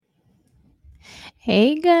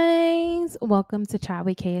Hey guys, welcome to Chat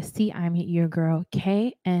with KST. I'm your girl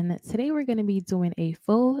Kay, and today we're going to be doing a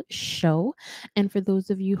full show. And for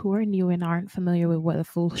those of you who are new and aren't familiar with what a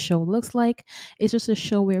full show looks like, it's just a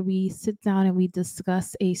show where we sit down and we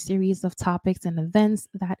discuss a series of topics and events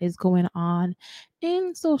that is going on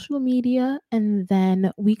in social media, and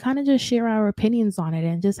then we kind of just share our opinions on it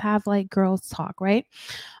and just have like girls talk, right?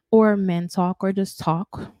 Or men talk, or just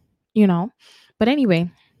talk, you know. But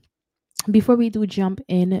anyway, before we do jump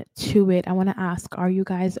into it, I want to ask, are you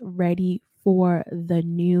guys ready for the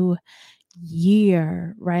new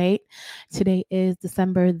year, right? Today is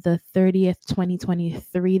December the 30th,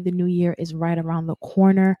 2023. The new year is right around the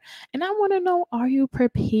corner. And I want to know, are you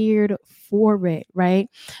prepared for it, right?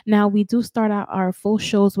 Now, we do start out our full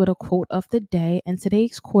shows with a quote of the day. And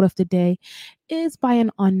today's quote of the day is by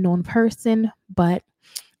an unknown person, but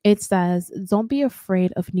it says, don't be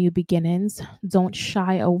afraid of new beginnings. Don't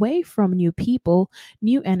shy away from new people,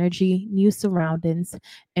 new energy, new surroundings.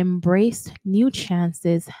 Embrace new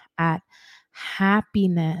chances at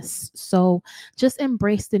happiness. So just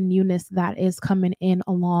embrace the newness that is coming in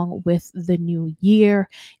along with the new year.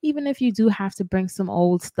 Even if you do have to bring some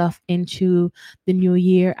old stuff into the new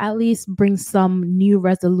year, at least bring some new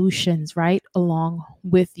resolutions, right, along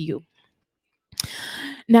with you.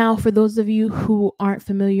 Now, for those of you who aren't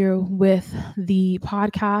familiar with the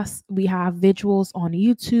podcast, we have visuals on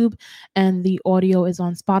YouTube and the audio is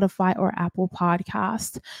on Spotify or Apple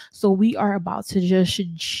Podcast. So we are about to just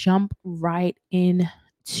jump right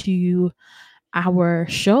into our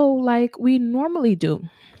show like we normally do.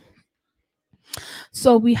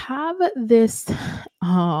 So we have this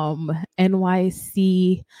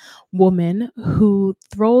NYC woman who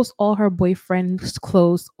throws all her boyfriend's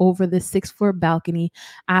clothes over the 6th floor balcony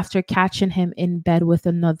after catching him in bed with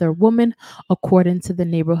another woman, according to the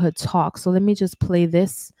neighborhood talk. So let me just play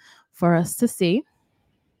this for us to see.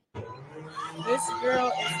 This girl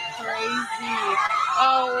is crazy.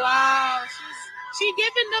 Oh wow, she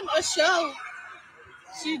giving them a show.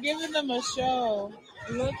 She giving them a show.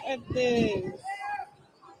 Look at this.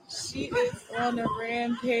 She is on a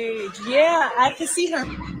rampage. Yeah, I can see her.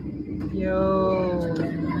 Yo,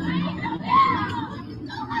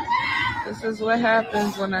 this is what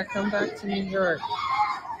happens when I come back to New York.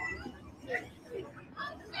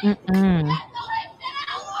 Mm-mm.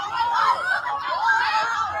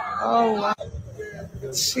 Oh wow,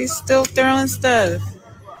 she's still throwing stuff.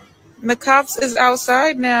 The cops is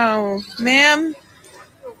outside now, ma'am.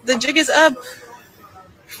 The jig is up.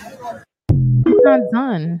 She's not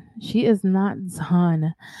done. She is not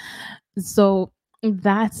done. So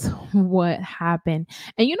that's what happened.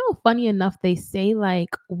 And funny enough, they say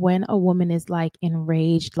like when a woman is like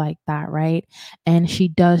enraged like that, right? And she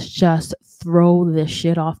does just throw the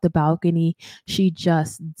shit off the balcony, she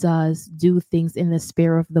just does do things in the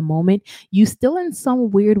spare of the moment. You still in some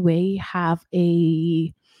weird way have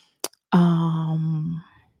a um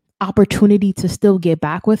opportunity to still get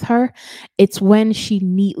back with her. It's when she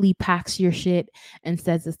neatly packs your shit and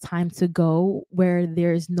says it's time to go, where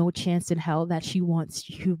there's no chance in hell that she wants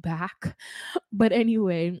you back. But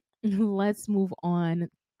anyway, let's move on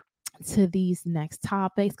to these next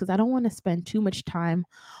topics because I don't want to spend too much time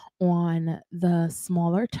on the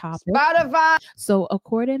smaller topic. Spotify. So,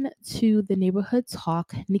 according to the neighborhood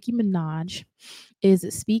talk, Nicki Minaj is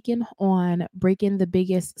speaking on breaking the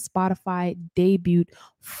biggest Spotify debut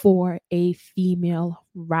for a female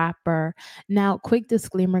rapper. Now, quick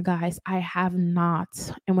disclaimer, guys, I have not,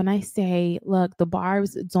 and when I say, look, the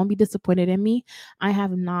bars, don't be disappointed in me, I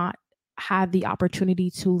have not had the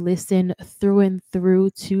opportunity to listen through and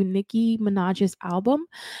through to Nicki Minaj's album,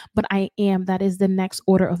 but that is the next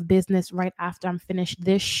order of business right after I'm finished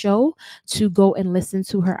this show, to go and listen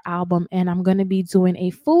to her album. And I'm going to be doing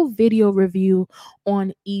a full video review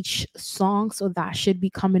on each song. So that should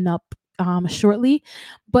be coming up shortly.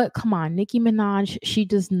 But come on, Nicki Minaj, she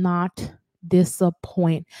does not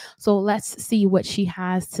disappoint. So let's see what she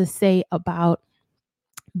has to say about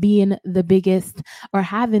being the biggest or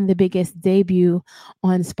having the biggest debut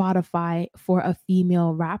on Spotify for a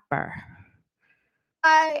female rapper.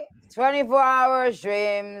 24-hour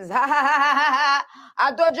streams. I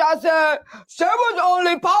thought y'all said she was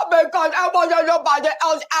only popping because I wasn't nobody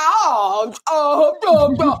else out. And so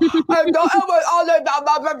it was only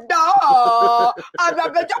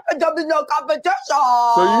the no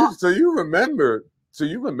competition. So you remember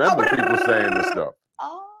people saying this stuff.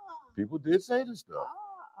 Oh. People did say this stuff.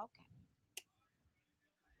 Okay.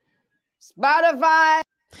 Spotify.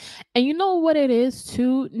 And you know what it is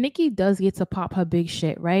too? Nikki does get to pop her big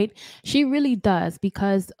shit, right? She really does,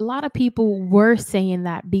 because a lot of people were saying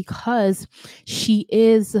that because she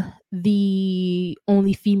is the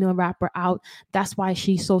only female rapper out, that's why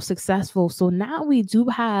she's so successful. So now we do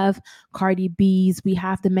have Cardi B's, we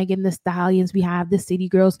have the Megan Thee Stallions, we have the City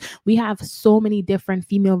Girls, we have so many different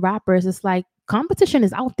female rappers. It's like competition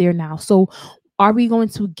is out there now. So are we going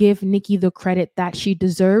to give Nikki the credit that she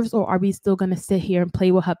deserves, or are we still going to sit here and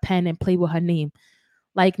play with her pen and play with her name?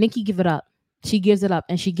 Like, Nikki, give it up. She gives it up,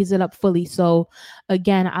 and she gives it up fully. So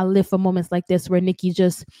again, I live for moments like this where Nikki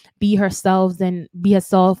just be herself and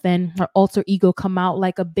her alter ego come out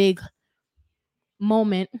like a big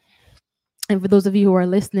moment. And for those of you who are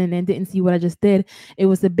listening and didn't see what I just did, it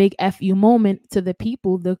was a big FU moment to the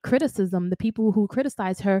people, the criticism, the people who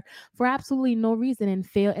criticized her for absolutely no reason and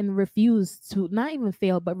fail and refuse to, not even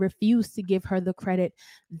fail, but refuse to give her the credit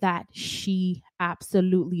that she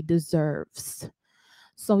absolutely deserves.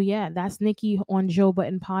 So yeah, that's Nikki on Joe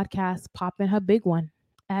Button podcast, popping her big one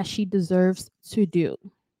as she deserves to do.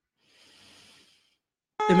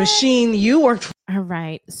 The machine you worked for. All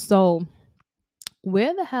right. So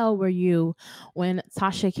where the hell were you when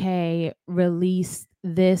Tasha K released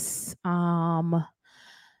this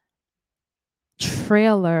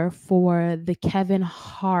trailer for the Kevin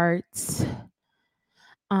Hart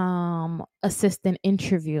assistant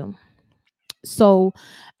interview? So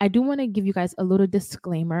I do want to give you guys a little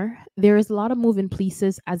disclaimer. There is a lot of moving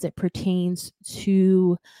pieces as it pertains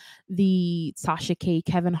to the Tasha K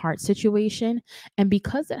Kevin Hart situation. And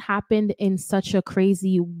because it happened in such a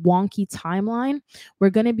crazy, wonky timeline,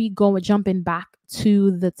 we're going to be jumping back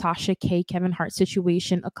to the Tasha K Kevin Hart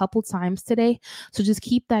situation a couple times today. So just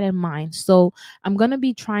keep that in mind. So I'm going to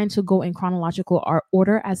be trying to go in chronological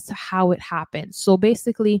order as to how it happened. So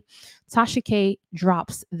basically, Tasha K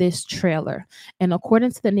drops this trailer, and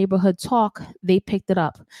according to the neighborhood talk, they picked it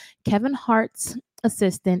up. Kevin Hart's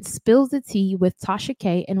assistant spills the tea with Tasha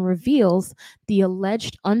K and reveals the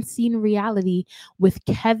alleged unseen reality with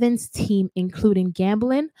Kevin's team, including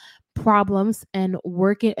gambling problems and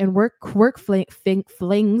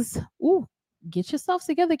flings. Ooh, get yourself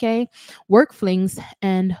together, Kay. Work flings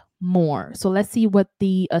and more. So let's see what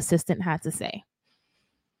the assistant had to say.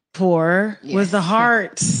 Was the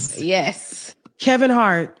Harts. Yes. Kevin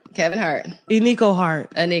Hart. Eniko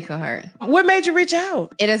Hart. What made you reach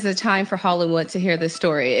out? It is a time for Hollywood to hear this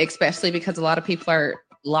story, especially because a lot of people are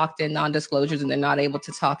locked in non-disclosures and they're not able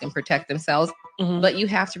to talk and protect themselves. Mm-hmm. But you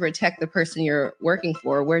have to protect the person you're working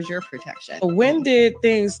for. Where's your protection? When did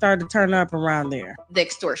things start to turn up around there? The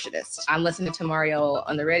extortionist. I'm listening to Mario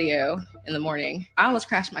on the radio in the morning. I almost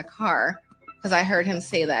crashed my car because I heard him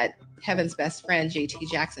say that Kevin's best friend, JT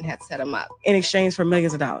Jackson, had set him up in exchange for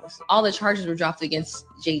millions of dollars. All the charges were dropped against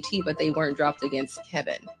JT, but they weren't dropped against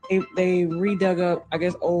Kevin. They redug up, I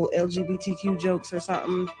guess, old LGBTQ jokes or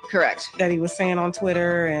something. Correct. That he was saying on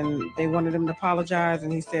Twitter, and they wanted him to apologize,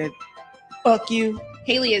 and he said, fuck you.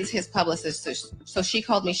 Haley is his publicist, so she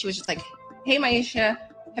called me. She was just like, hey, Maisha,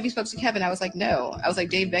 have you spoken to Kevin? I was like, no. I was like,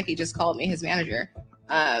 Dave Becky just called me, his manager.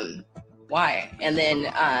 Why? And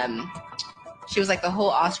then she was like, the whole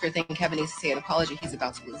Oscar thing, Kevin needs to say an apology. He's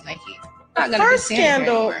about to lose Nike. The first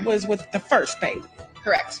scandal was with the first baby.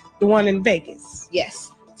 Correct. The one in Vegas.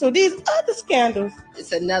 Yes. So these other scandals.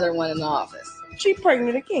 It's another one in the office. She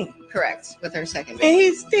pregnant again. Correct. With her second baby. And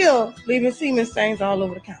he's still leaving semen stains all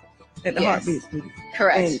over the counter at the Heartbeat studio.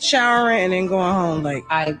 Correct. And showering and then going home. Like,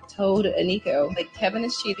 I told Eniko, like, Kevin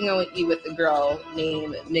is cheating on you with a girl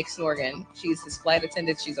named Nick Snorgan. She's his flight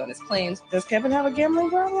attendant. She's on his planes. Does Kevin have a gambling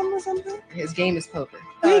problem or something? His game is poker.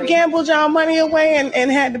 He gambled y'all money away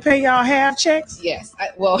and had to pay y'all half checks? Yes.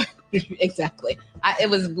 Exactly. It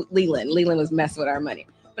was Leland. Leland was messing with our money.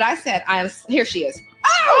 But I said, here she is.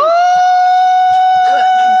 Oh!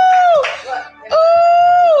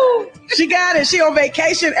 She got it. She on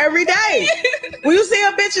vacation every day. When you see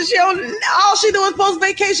her bitches, all she do is post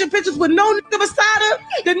vacation pictures with no nigga beside her.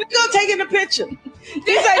 The nigga taking the picture. He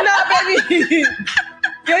say, nah, baby.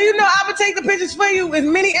 Yeah, you know, I would take the pictures for you as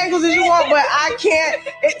many angles as you want, but I can't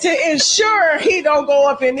to ensure he don't go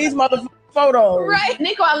up in these motherfucking photos. Right.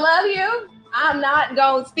 Nico, I love you. I'm not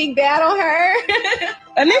going to speak bad on her.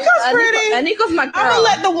 Aniko's pretty. Aniko's my girl. I'm going to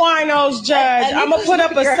let the winos judge. I'm going to put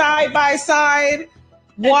up a side-by-side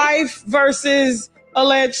wife versus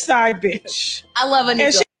alleged side bitch. I love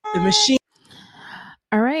Aniko. The machine.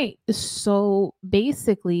 All right. So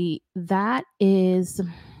basically, that is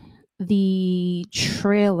the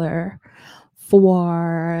trailer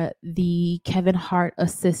for the Kevin Hart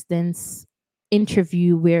assistant's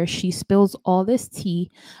interview where she spills all this tea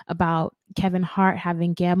about Kevin Hart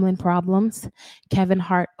having gambling problems. Kevin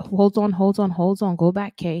Hart, hold on, go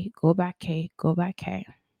back, K, go back, K, go back, K.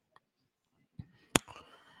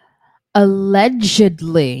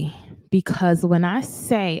 Allegedly, because when I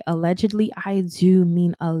say allegedly, I do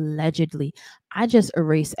mean allegedly. I just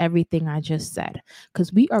erase everything I just said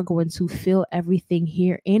because we are going to fill everything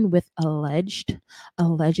here in with alleged,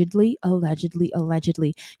 allegedly, allegedly,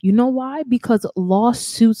 allegedly. You know why? Because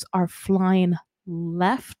lawsuits are flying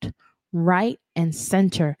left, right, and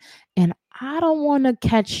center. And I don't want to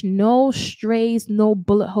catch no strays, no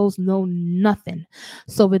bullet holes, no nothing.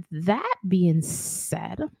 So, with that being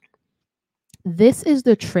said, this is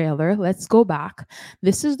the trailer. Let's go back.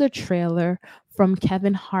 This is the trailer from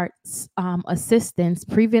Kevin Hart's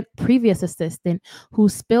previous assistant, who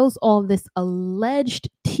spills all this alleged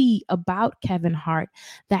tea about Kevin Hart,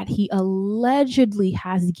 that he allegedly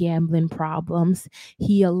has gambling problems.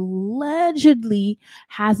 He allegedly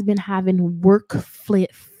has been having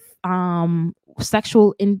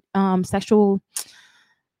sexual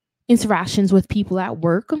interactions with people at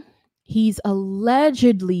work. He's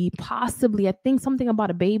allegedly, possibly, I think something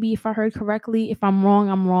about a baby, if I heard correctly. If I'm wrong,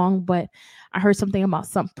 I'm wrong, but I heard something about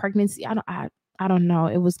some pregnancy. I don't know.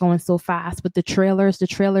 It was going so fast. But the trailers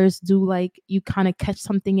do, like, you kind of catch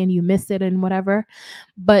something and you miss it and whatever.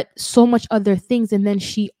 But so much other things. And then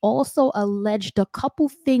she also alleged a couple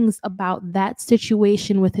things about that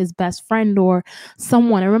situation with his best friend or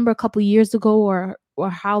someone. I remember a couple years ago or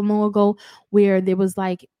how long ago, where there was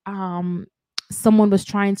like someone was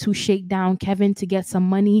trying to shake down Kevin to get some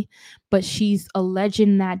money, but she's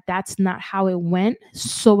alleging that that's not how it went.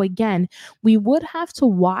 So again, we would have to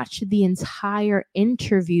watch the entire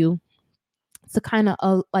interview to kind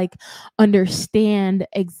of like understand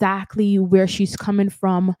exactly where she's coming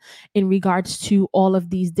from in regards to all of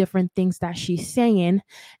these different things that she's saying.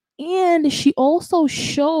 And she also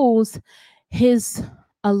shows his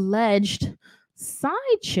alleged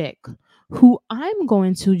side chick, who I'm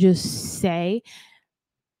going to just say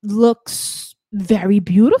looks very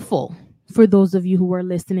beautiful. For those of you who are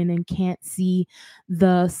listening and can't see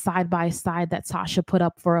the side by side that Tasha put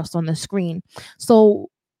up for us on the screen. So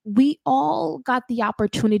we all got the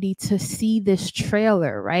opportunity to see this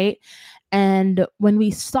trailer, right? And when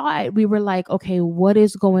we saw it, we were like, okay, what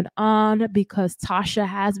is going on? Because Tasha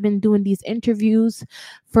has been doing these interviews.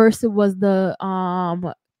 First, it was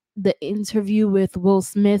the interview with Will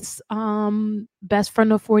Smith's best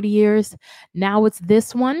friend of 40 years. Now it's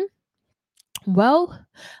this one. Well,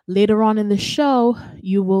 later on in the show,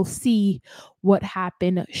 you will see what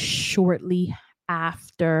happened shortly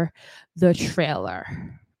after the trailer,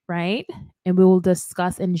 right? And we will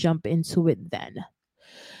discuss and jump into it then.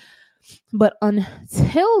 But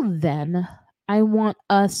until then, I want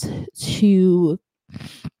us to,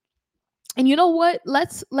 and you know what?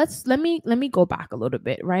 Let me go back a little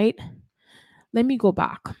bit, right? Let me go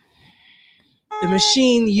back. The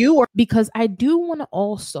machine you are. Because I do want to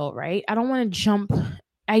also, right? I don't want to jump.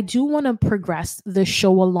 I do want to progress the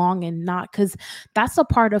show along and not, because that's a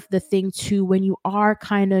part of the thing too. When you are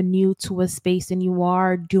kind of new to a space and you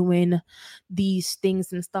are doing these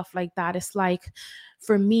things and stuff like that, it's like,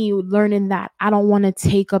 for me, learning that I don't want to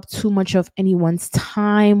take up too much of anyone's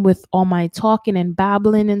time with all my talking and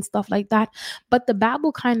babbling and stuff like that. But the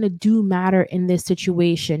babble kind of do matter in this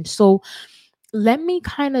situation. So let me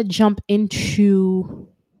kind of jump into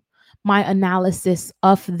my analysis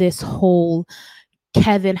of this whole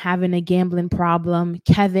Kevin having a gambling problem,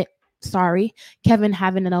 Kevin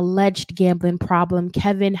having an alleged gambling problem,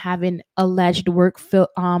 Kevin having alleged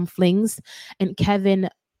flings, and Kevin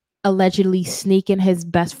allegedly sneaking his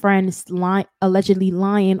best friend's allegedly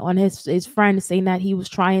lying on his friend, saying that he was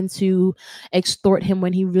trying to extort him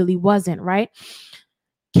when he really wasn't, right?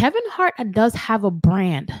 Kevin Hart does have a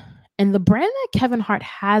brand. And the brand that Kevin Hart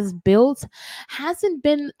has built hasn't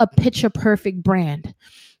been a picture perfect brand.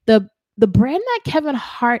 The brand that Kevin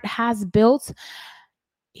Hart has built,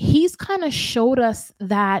 he's kind of showed us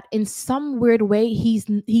that in some weird way he's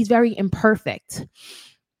very imperfect.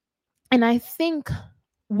 And I think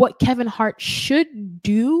what Kevin Hart should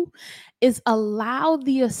do is allow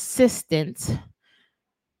the assistant,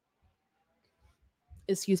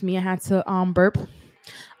 excuse me, I had to burp.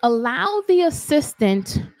 Allow the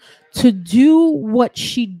assistant to do what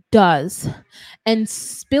she does and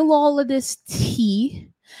spill all of this tea.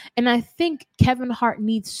 And I think Kevin Hart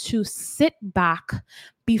needs to sit back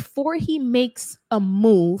before he makes a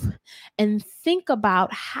move and think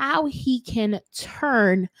about how he can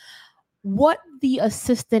turn what the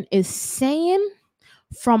assistant is saying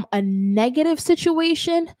from a negative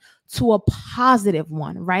situation to a positive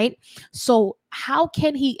one, right? So how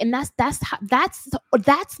can he, and that's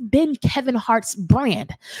been Kevin Hart's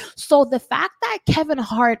brand. So the fact that Kevin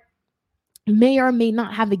Hart may or may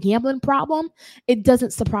not have a gambling problem, it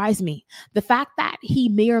doesn't surprise me. The fact that he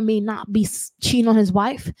may or may not be cheating on his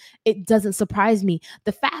wife, it doesn't surprise me.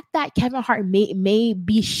 The fact that Kevin Hart may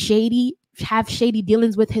be shady, have shady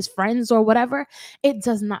dealings with his friends or whatever, it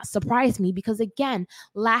does not surprise me, because again,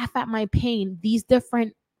 laugh at my pain, these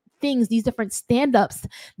different things, these different stand-ups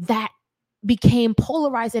that became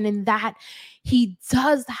polarizing, and that he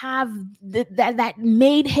does have that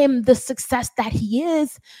made him the success that he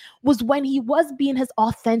is, was when he was being his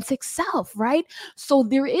authentic self, right? So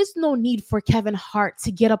there is no need for Kevin Hart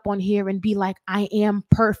to get up on here and be like, I am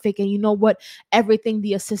perfect, and you know what, everything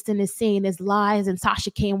the assistant is saying is lies, and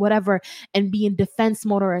Tasha K and whatever, and be in defense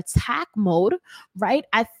mode or attack mode, right?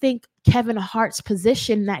 I think Kevin Hart's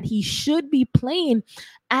position that he should be playing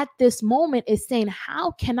at this moment is saying,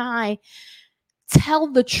 how can I tell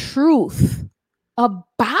the truth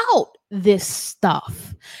about this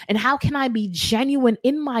stuff? And how can I be genuine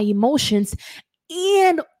in my emotions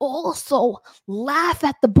and also laugh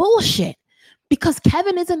at the bullshit? Because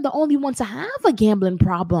Kevin isn't the only one to have a gambling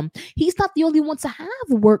problem. He's not the only one to have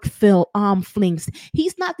work flings.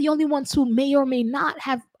 He's not the only one who may or may not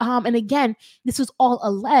have, and again, this is all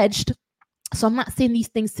alleged, so I'm not saying these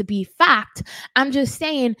things to be fact. I'm just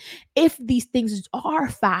saying, if these things are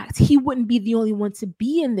fact, he wouldn't be the only one to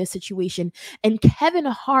be in this situation. And Kevin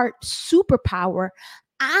Hart's superpower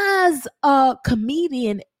as a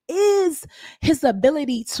comedian is his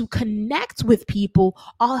ability to connect with people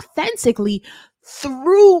authentically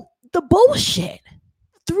through the bullshit.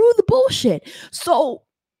 So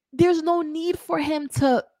there's no need for him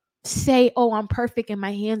to say, oh, I'm perfect and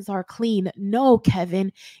my hands are clean. No,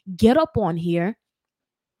 Kevin, get up on here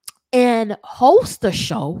and host a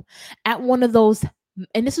show at one of those,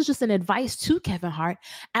 and this is just an advice to Kevin Hart,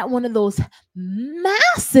 at one of those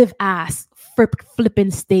massive ass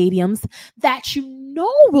flipping stadiums that you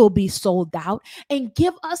know will be sold out, and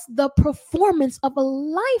give us the performance of a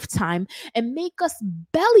lifetime and make us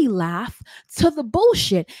belly laugh to the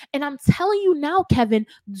bullshit. And I'm telling you now, Kevin,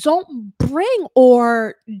 don't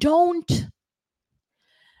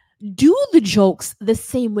do the jokes the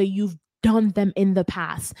same way you've done them in the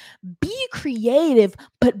past. Be creative,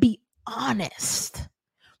 but be honest,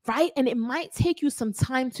 right? And it might take you some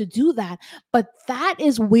time to do that, but that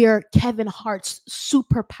is where Kevin Hart's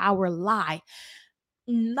superpower lie.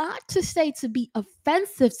 Not to say to be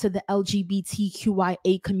offensive to the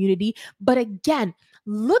LGBTQIA community, but again,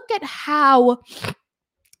 look at how,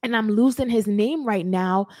 and I'm losing his name right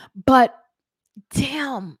now, but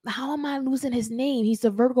damn, how am I losing his name? He's a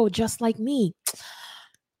Virgo just like me.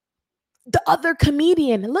 The other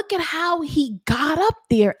comedian, look at how he got up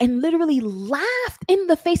there and literally laughed in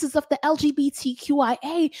the faces of the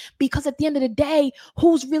LGBTQIA, because at the end of the day,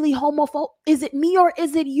 who's really homophobic? Is it me or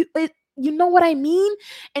is it you? You know what I mean?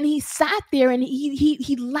 And he sat there and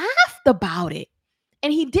he laughed about it,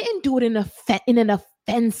 and he didn't do it in an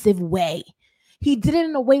offensive way. He did it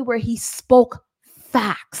in a way where he spoke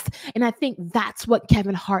facts. And I think that's what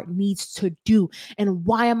Kevin Hart needs to do. And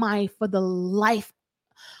why am I, for the life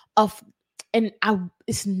of, and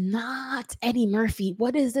it's not Eddie Murphy.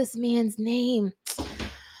 What is this man's name?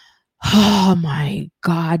 Oh my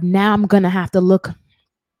God. Now I'm going to have to look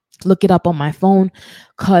it up on my phone,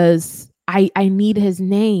 because I need his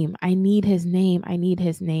name. I need his name.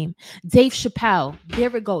 Dave Chappelle. There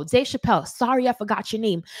we go. Dave Chappelle. Sorry, I forgot your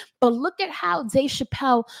name. But look at how Dave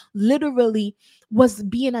Chappelle literally was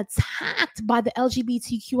being attacked by the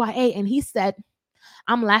LGBTQIA. And he said,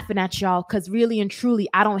 I'm laughing at y'all because really and truly,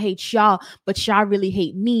 I don't hate y'all, but y'all really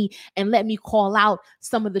hate me. And let me call out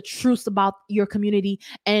some of the truths about your community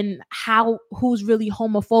and who's really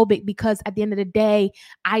homophobic, because at the end of the day,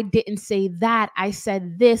 I didn't say that. I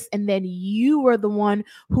said this, and then you were the one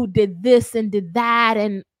who did this and did that.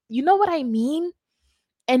 And you know what I mean?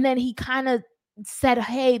 And then he kind of said,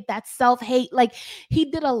 hey, that's self-hate. Like, he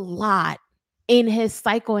did a lot in his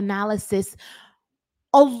psychoanalysis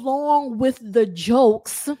along with the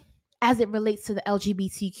jokes as it relates to the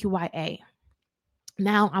LGBTQIA.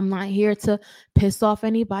 Now, I'm not here to piss off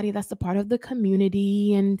anybody that's a part of the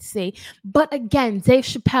community and say, but again, Dave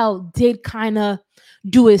Chappelle did kind of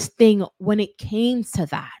do his thing when it came to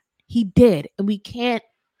that. He did, and we can't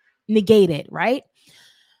negate it, right?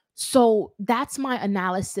 So that's my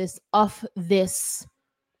analysis of this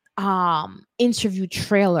interview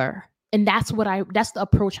trailer. And that's the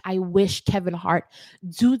approach I wish Kevin Hart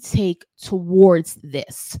do take towards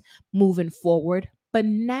this moving forward. But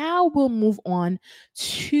now we'll move on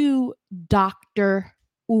to Dr.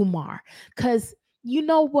 Umar, because you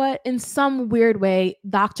know what? In some weird way,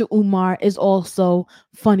 Dr. Umar is also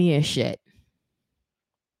funny as shit.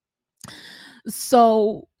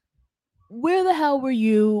 So, where the hell were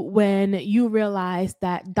you when you realized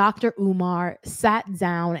that Dr. Umar sat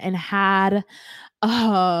down and had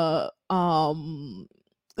uh um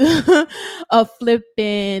a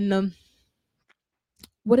flipping,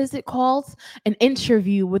 what is it called? An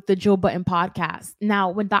interview with the Joe Button podcast. Now,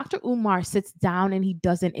 when Dr. Umar sits down and he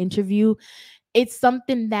does an interview, it's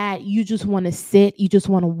something that you just want to sit, you just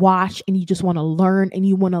want to watch, and you just want to learn, and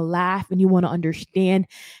you want to laugh, and you want to understand,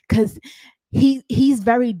 because he's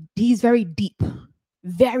very deep,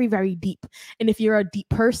 very, very deep. And if you're a deep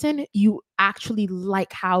person, you actually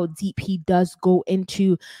like how deep he does go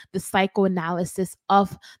into the psychoanalysis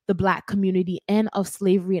of the Black community and of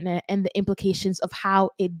slavery, and the implications of how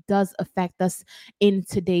it does affect us in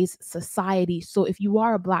today's society. So if you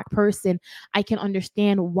are a Black person, I can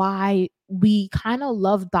understand why we kind of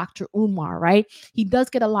love Dr. Umar, right? He does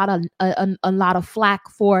get a lot of flack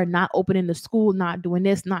for not opening the school, not doing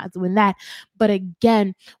this, not doing that. But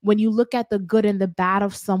again, when you look at the good and the bad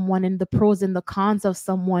of someone and the pros and the cons of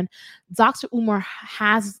someone, Dr. Umar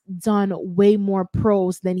has done way more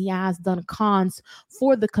pros than he has done cons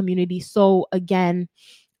for the community. So again,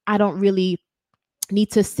 I don't really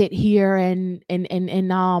need to sit here and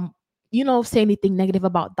say anything negative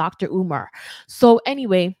about Dr. Umar. So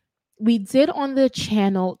anyway, we did on the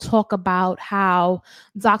channel talk about how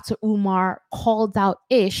Dr. Umar called out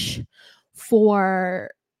Ish for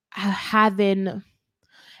having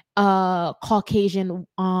a Caucasian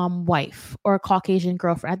wife or a Caucasian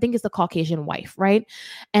girlfriend. I think it's a Caucasian wife, right?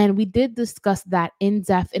 And we did discuss that in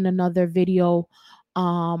depth in another video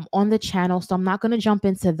on the channel, so I'm not going to jump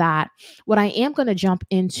into that. What I am going to jump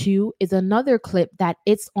into is another clip that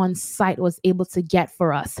It's On Site was able to get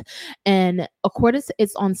for us. And according to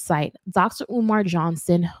It's On Site, Dr. Umar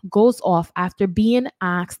Johnson goes off after being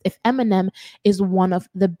asked if Eminem is one of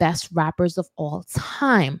the best rappers of all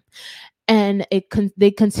time. And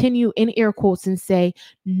they continue in air quotes and say,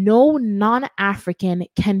 no non-African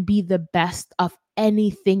can be the best of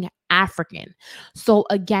anything African. So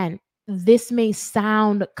again, this may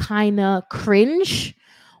sound kind of cringe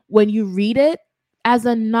when you read it as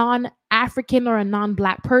a non-African or a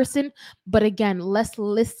non-Black person. But again, let's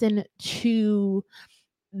listen to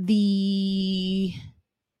the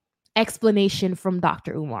explanation from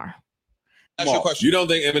Dr. Umar. Ask you a question. You don't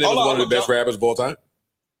think Eminem is one of the best rappers of all time?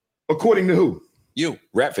 According to who? You,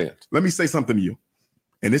 rap fans. Let me say something to you.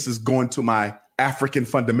 And this is going to my African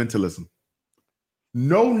fundamentalism.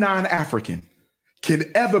 No non-African can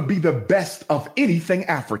ever be the best of anything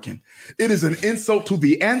African. It is an insult to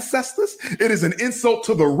the ancestors. It is an insult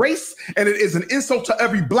to the race. And it is an insult to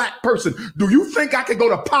every Black person. Do you think I could go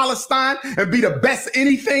to Palestine and be the best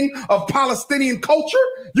anything of Palestinian culture?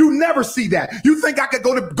 You never see that. You think I could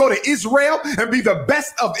go to Israel and be the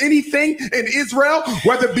best of anything in Israel,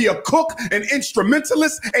 whether it be a cook, an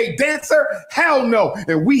instrumentalist, a dancer? Hell no.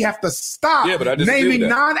 And we have to stop naming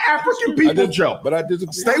non-African people, Joe. But I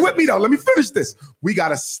disagree. Stay with me though. Let me finish this. We got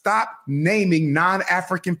to stop naming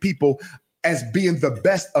non-African people as being the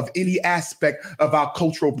best of any aspect of our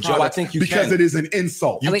cultural products. Joe, I think you because can. it is an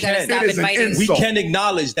insult. You it can. is an insult. We can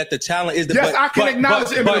acknowledge that the talent is the yes, I can acknowledge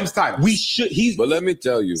Eminem's title. We should. But let me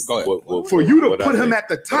tell you, for you to put him at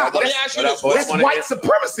the top, let me ask you this. That's white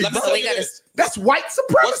supremacy. That's white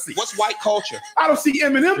supremacy. What's white culture? I don't see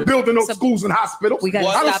Eminem building no schools and hospitals.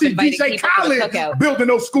 I don't see DJ Khaled building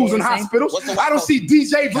no schools and hospitals. I don't see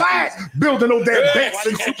DJ Vlad building no damn banks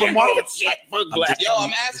and supermarkets. Yo,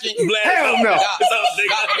 I'm asking. Hell no.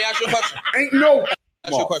 Let me ask you a question. Ain't no.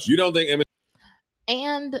 You don't think Eminem?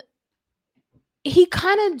 And he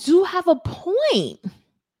kind of do have a point.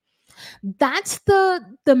 That's the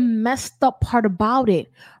messed up part about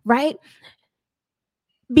it, right?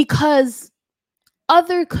 Because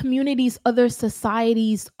other communities, other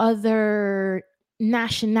societies, other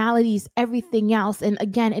nationalities, everything else, and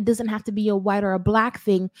again, it doesn't have to be a white or a Black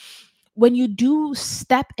thing. When you do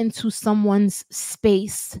step into someone's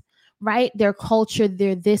space, right, their culture,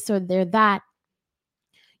 their this or their that,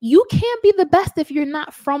 you can't be the best if you're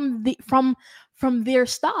not from their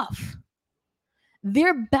stuff.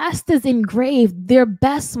 Their best is engraved. Their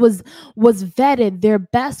best was vetted. Their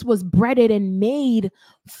best was breaded and made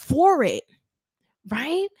for it,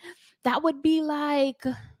 right? That would be like,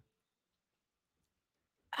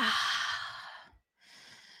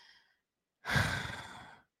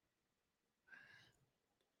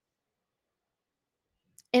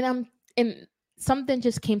 and something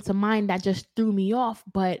just came to mind that just threw me off.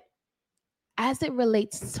 But as it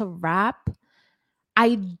relates to rap,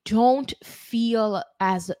 I don't feel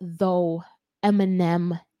as though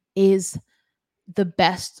Eminem is the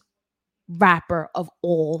best rapper of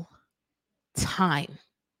all time.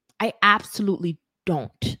 I absolutely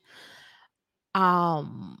don't.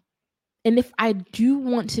 And if I do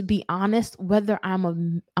want to be honest, whether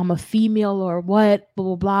I'm a female or what, blah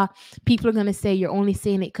blah blah, people are gonna say you're only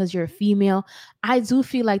saying it because you're a female. I do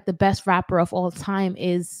feel like the best rapper of all time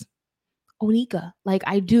is Onika. Like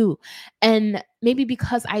I do. And maybe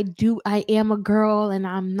because I am a girl and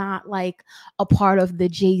I'm not like a part of the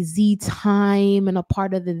Jay-Z time and a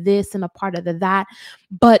part of the this and a part of the that.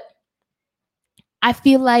 But I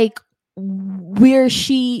feel like where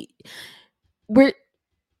she where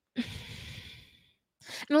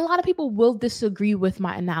and a lot of people will disagree with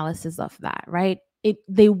my analysis of that, right?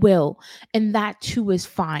 They will, and that too is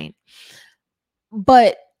fine.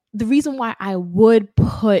 But the reason why I would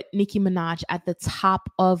put Nicki Minaj at the top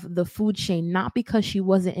of the food chain, not because she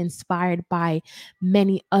wasn't inspired by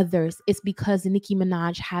many others, it's because Nicki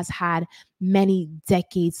Minaj has had many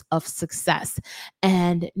decades of success.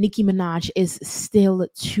 And Nicki Minaj is still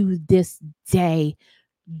to this day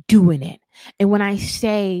doing it. And when I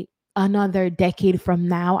say another decade from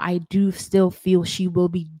now, I do still feel she will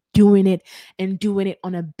be doing it and doing it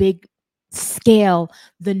on a big scale.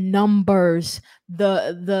 The numbers,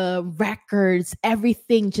 the records,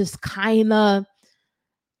 everything just kind of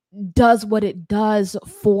does what it does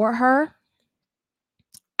for her.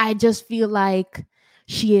 I just feel like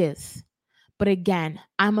she is. But again,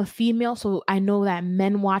 I'm a female, so I know that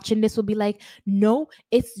men watching this will be like, no,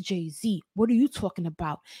 it's Jay-Z. What are you talking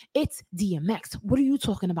about? It's DMX. What are you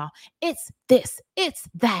talking about? It's this, it's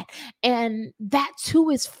that. And that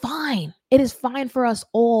too is fine. It is fine for us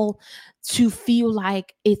all to feel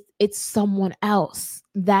like it's someone else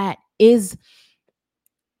that is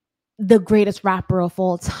the greatest rapper of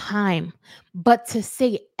all time. But to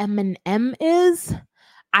say Eminem is,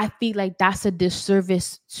 I feel like that's a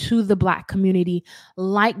disservice to the Black community,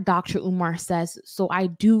 like Dr. Umar says. So I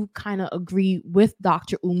do kind of agree with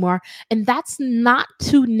Dr. Umar. And that's not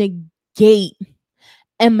to negate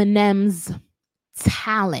Eminem's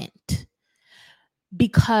talent,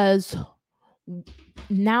 because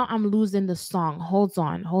now I'm losing the song. Hold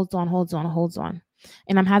on.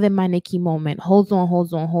 And I'm having my Nicki moment. Hold on.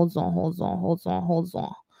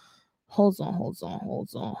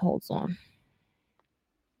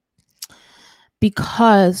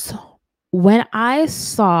 Because when I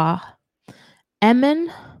saw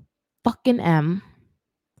Emin fucking M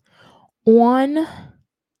on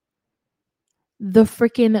the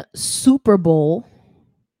freaking Super Bowl,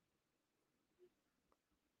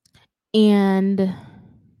 and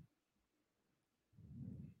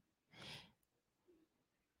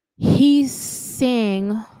he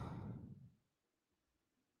sang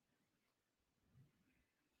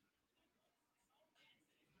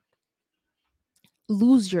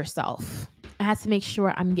Lose Yourself. I had to make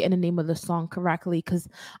sure I'm getting the name of the song correctly, because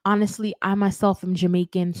honestly, I myself am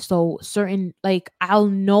Jamaican, so certain, like, I'll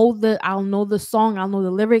know the song, I'll know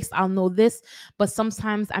the lyrics, I'll know this, but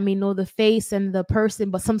sometimes I may know the face and the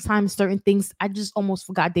person, but sometimes certain things I just almost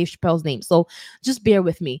forgot Dave Chappelle's name. So just bear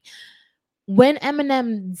with me. When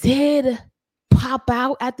Eminem did pop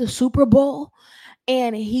out at the Super Bowl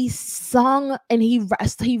and he sung and he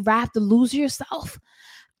rapped Lose Yourself,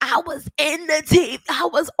 I was in the TV. I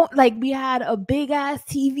was on, like, we had a big ass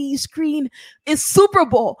TV screen. It's Super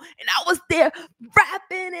Bowl, and I was there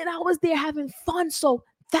rapping, and I was there having fun. So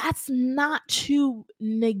that's not to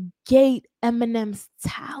negate Eminem's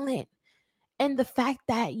talent and the fact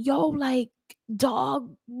that, yo, like,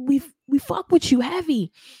 dog, we fuck with you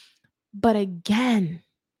heavy. But again,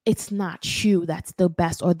 it's not you that's the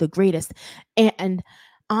best or the greatest. And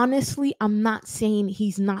honestly, I'm not saying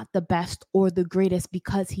he's not the best or the greatest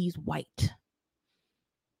because he's white.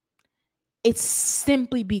 It's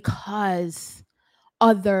simply because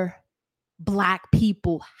other Black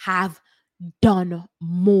people have done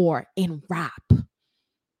more in rap.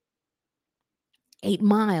 8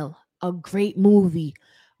 Mile, a great movie,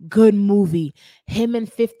 good movie. Him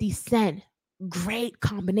and 50 Cent, great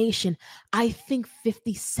combination. I think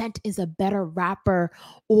 50 Cent is a better rapper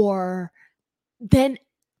than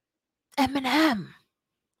Eminem.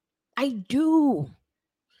 I do.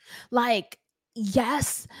 Like,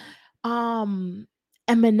 yes, Eminem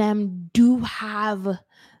do have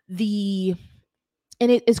the,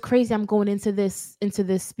 and it is crazy I'm going into this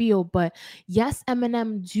spiel, but yes,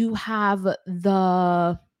 Eminem do have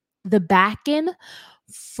the backing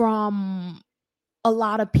from a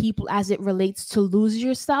lot of people as it relates to Lose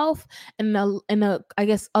Yourself and I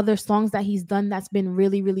guess other songs that he's done that's been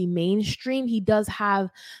really, really mainstream. He does have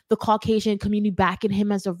the Caucasian community backing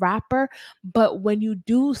him as a rapper. But when you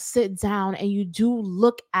do sit down and you do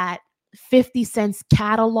look at 50 Cent's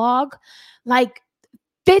catalog, like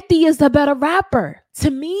 50 is the better rapper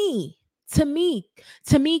to me. To me,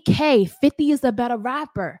 K, 50 is the better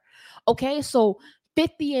rapper. Okay, so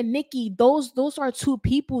 50 and Nicki, those are two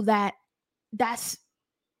people that's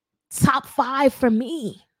top 5 for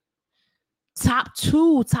me, top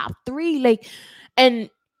 2, top 3, like, and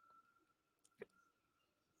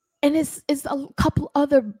it's a couple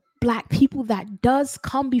other black people that does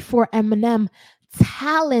come before Eminem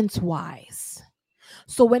talent wise.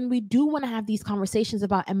 So when we do want to have these conversations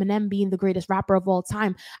about Eminem being the greatest rapper of all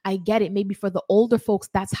time, I get it. Maybe for the older folks,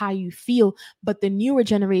 that's how you feel. But the newer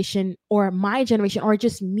generation or my generation or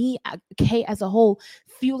just me, K as a whole,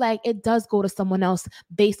 feel like it does go to someone else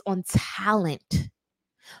based on talent.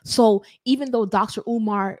 So even though Dr.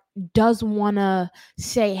 Umar does want to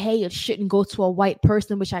say, hey, it shouldn't go to a white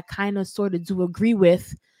person, which I kind of sort of do agree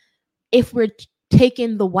with, if we're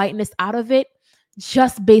taking the whiteness out of it,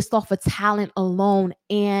 just based off of talent alone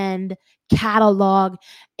and catalog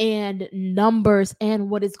and numbers and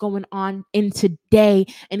what is going on in today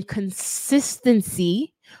and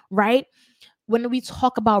consistency, right? When we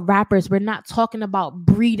talk about rappers, we're not talking about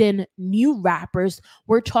breeding new rappers.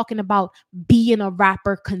 We're talking about being a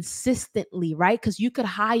rapper consistently, right? Because you could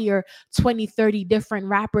hire 20, 30 different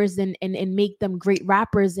rappers and make them great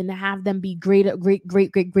rappers and have them be great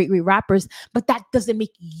rappers. But that doesn't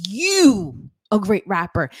make you a great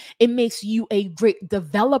rapper. It makes you a great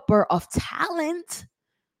developer of talent.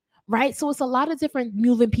 Right. So it's a lot of different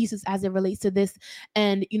moving pieces as it relates to this.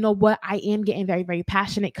 And you know what? I am getting very, very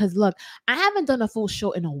passionate because look, I haven't done a full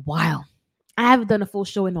show in a while.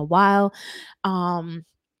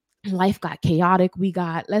 Life got chaotic.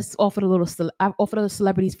 Let's offer I've offered the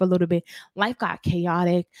celebrities for a little bit. Life got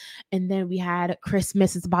chaotic. And then we had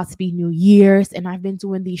Christmas. It's about to be New Year's. And I've been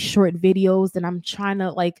doing these short videos and I'm trying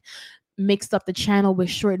to like mixed up the channel with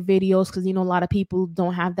short videos because a lot of people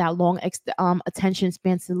don't have that long attention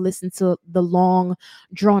span to listen to the long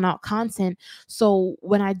drawn out content. So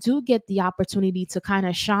when I do get the opportunity to kind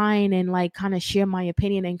of shine and like kind of share my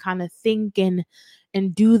opinion and kind of think and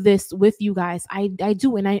do this with you guys, I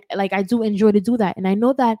do, and I do enjoy to do that. And I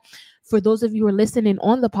know that for those of you who are listening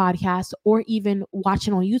on the podcast or even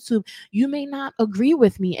watching on YouTube, you may not agree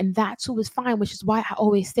with me, and that too is fine, which is why I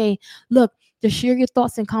always say, look, to share your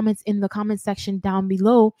thoughts and comments in the comment section down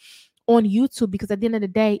below on YouTube, because at the end of the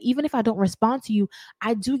day, even if I don't respond to you,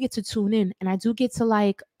 I do get to tune in and I do get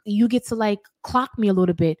to you get to clock me a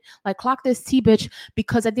little bit, like clock this T bitch,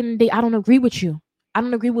 because at the end of the day, I don't agree with you. I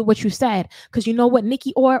don't agree with what you said, because you know what,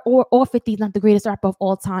 Nicki or 50 is not the greatest rapper of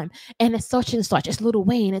all time, and it's such and such. It's Lil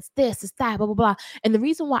Wayne. It's this. It's that. Blah blah blah. And the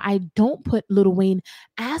reason why I don't put Lil Wayne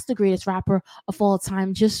as the greatest rapper of all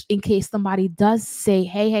time, just in case somebody does say,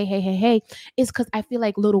 hey, is because I feel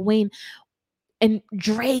like Lil Wayne and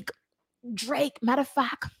Drake. Matter of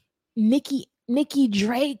fact, Nicki,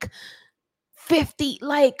 Drake, 50.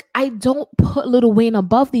 Like I don't put Lil Wayne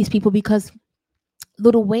above these people because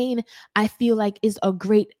Lil Wayne, I feel like, is a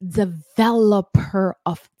great developer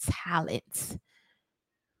of talent,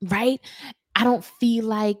 right? I don't feel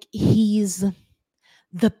like he's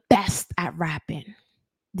the best at rapping.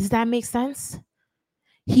 Does that make sense?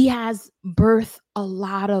 He has birthed a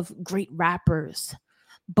lot of great rappers,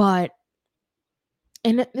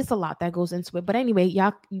 and there's a lot that goes into it. But anyway,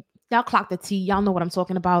 y'all clock the T. Y'all know what I'm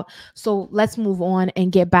talking about. So let's move on and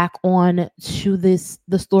get back on to the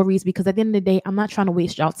stories, because at the end of the day, I'm not trying to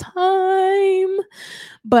waste y'all time.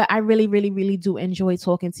 But I really, really, really do enjoy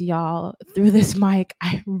talking to y'all through this mic.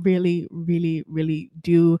 I really, really, really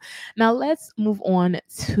do. Now let's move on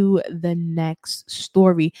to the next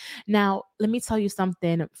story. Now, let me tell you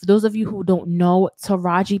something. For those of you who don't know,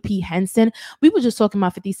 Taraji P. Henson, we were just talking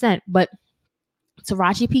about 50 Cent, but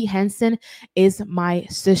Taraji P. Henson is my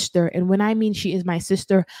sister. And when I mean she is my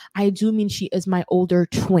sister, I do mean she is my older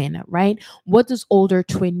twin, right? What does older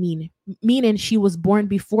twin mean? Meaning she was born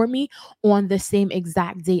before me on the same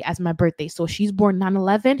exact day as my birthday. So she's born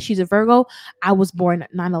 9/11. She's a Virgo. I was born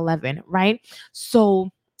 9/11, right?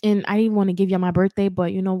 So, and I didn't want to give you my birthday,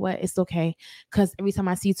 but you know what? It's okay. Because every time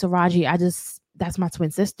I see Taraji, that's my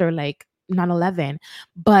twin sister, like 9/11.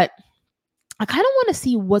 But I kind of want to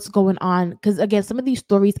see what's going on, because again, some of these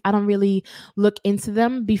stories I don't really look into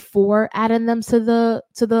them before adding them to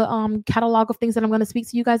the catalog of things that I'm going to speak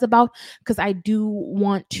to you guys about, because I do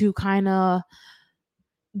want to kind of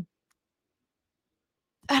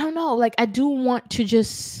I don't know, like I do want to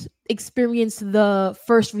just experience the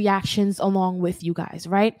first reactions along with you guys,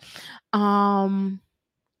 right? Um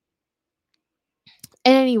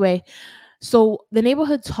and anyway, so the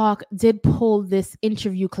neighborhood talk did pull this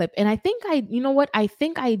interview clip, and I think you know what? I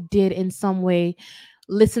think I did in some way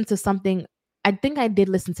listen to something. I think I did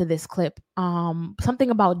listen to this clip. Something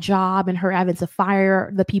about job and her having to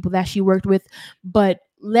fire the people that she worked with. But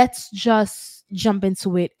let's just jump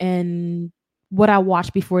into it, and what I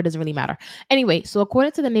watched before, it doesn't really matter. Anyway, so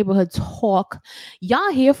according to the neighborhood talk, y'all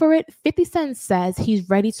here for it? 50 Cent says he's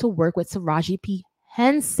ready to work with Taraji P.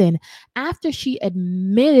 Henson after she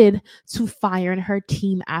admitted to firing her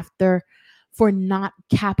team for not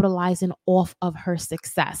capitalizing off of her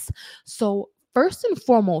success. So first and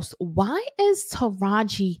foremost, why is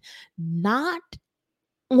Taraji not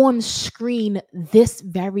on screen this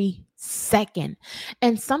very second?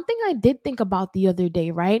 And something I did think about the other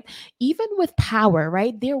day, right? Even with Power,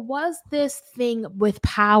 right? There was this thing with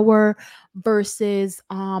Power versus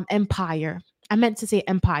Empire. I meant to say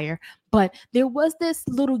Empire, but there was this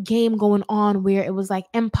little game going on where it was like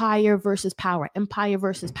Empire versus Power, Empire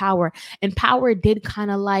versus Power, and Power did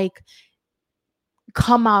kind of like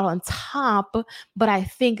come out on top, but I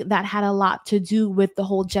think that had a lot to do with the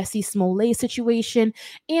whole Jesse Smollett situation,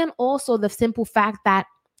 and also the simple fact that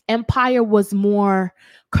Empire was more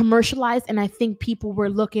commercialized, and I think people were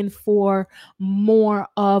looking for more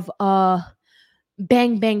of a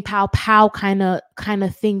bang bang pow pow kind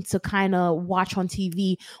of thing to kind of watch on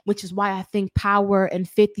TV, which is why I think Power and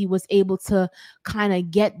 50 was able to kind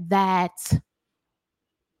of get that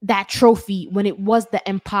trophy when it was the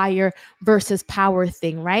Empire versus Power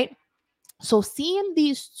thing, right? So seeing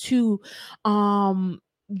these two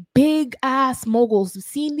big ass moguls,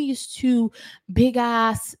 seeing these two big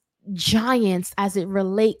ass giants as it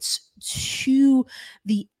relates to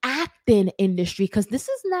the acting industry, because this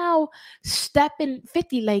is now stepping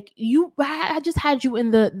 50, like I just had you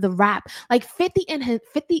in the rap, like 50 and his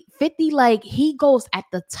 50, like he goes at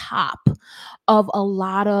the top of a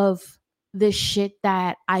lot of the shit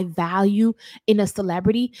that I value in a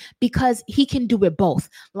celebrity, because he can do it both.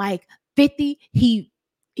 Like 50, he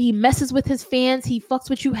messes with his fans, he fucks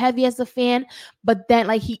with you heavy as a fan, but then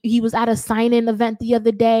like he was at a sign-in event the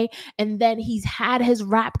other day, and then he's had his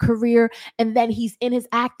rap career, and then he's in his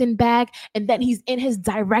acting bag, and then he's in his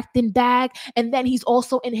directing bag, and then he's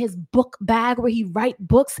also in his book bag where he write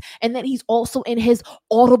books, and then he's also in his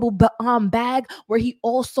Audible bag where he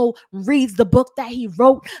also reads the book that he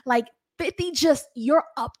wrote. Like 50, just, you're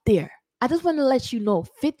up there. I just want to let you know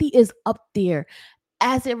 50 is up there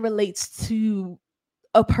as it relates to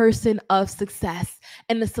a person of success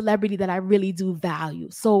and a celebrity that I really do value.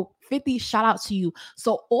 So 50, shout out to you.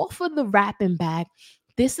 So off of the rapping bag,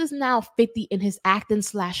 this is now 50 in his acting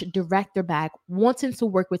 / director bag, wanting to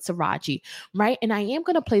work with Taraji, right? And I am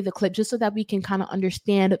going to play the clip just so that we can kind of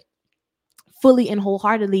understand fully and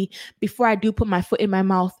wholeheartedly before I do put my foot in my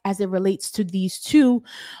mouth as it relates to these two,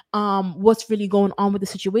 what's really going on with the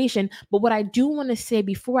situation. But what I do want to say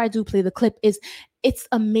before I do play the clip is it's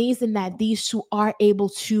amazing that these two are able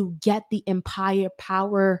to get the Empire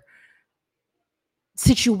Power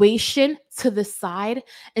situation to the side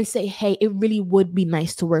and say, hey, it really would be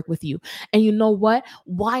nice to work with you. And you know what?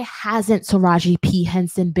 Why hasn't Taraji P.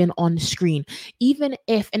 Henson been on the screen? Even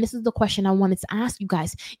if, and this is the question I wanted to ask you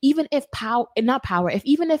guys, even if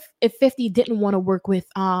if 50 didn't want to work with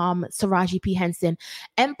Taraji P. Henson,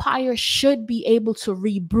 Empire should be able to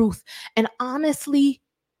rebirth. And honestly,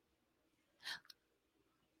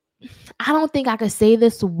 I don't think I could say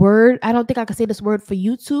this word. I don't think I could say this word for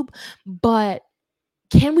YouTube, but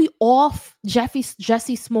can we off Jesse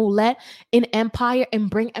Smollett in Empire and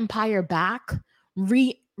bring Empire back?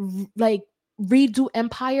 Redo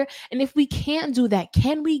Empire? And if we can't do that,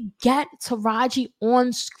 can we get Taraji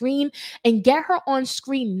on screen and get her on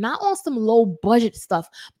screen, not on some low budget stuff,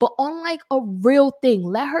 but on like a real thing?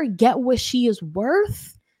 Let her get what she is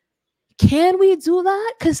worth. Can we do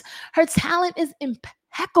that? Because her talent is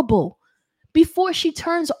impeccable before she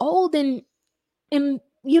turns old and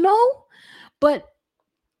but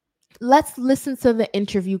let's listen to the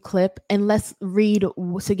interview clip and let's read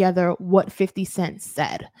together what 50 Cent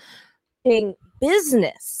said.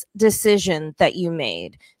 Business decision that you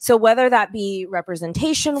made. So whether that be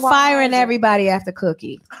representation, firing everybody after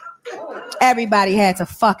Cookie. Everybody had to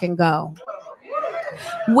fucking go.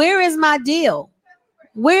 Where is my deal?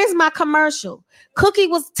 Where is my commercial? Cookie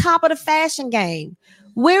was top of the fashion game.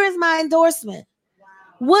 Where is my endorsement?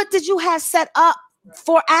 What did you have set up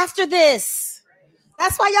for after this?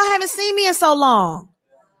 That's why y'all haven't seen me in so long.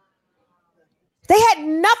 They had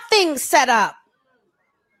nothing set up.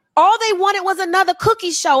 All they wanted was another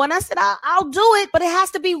cookie show. And I said, I'll do it, but it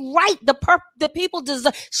has to be right. The people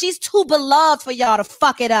deserve. She's too beloved for y'all to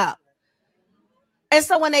fuck it up. And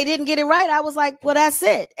so when they didn't get it right, I was like, well, that's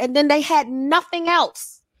it. And then they had nothing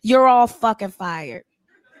else. You're all fucking fired.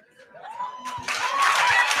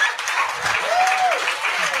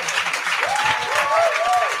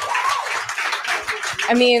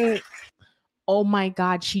 I mean, oh my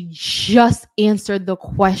God, she just answered the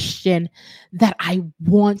question that I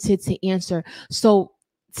wanted to answer. So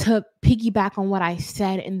to piggyback on what I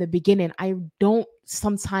said in the beginning, I don't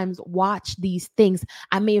sometimes watch these things.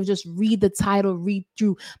 I may have just read the title, read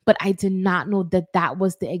through, but I did not know that that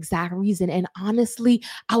was the exact reason. And honestly,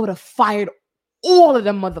 I would have fired all of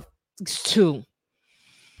them motherfuckers too.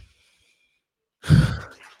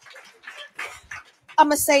 I'm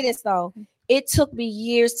going to say this though. It took me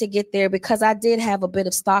years to get there because I did have a bit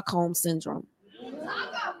of Stockholm syndrome.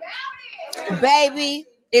 Baby,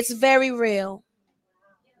 it's very real.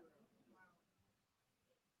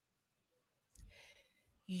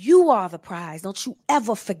 You are the prize. Don't you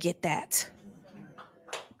ever forget that.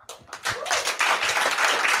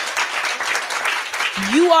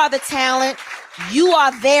 You are the talent. You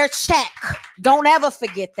are their check. Don't ever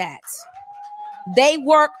forget that. They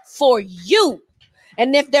work for you.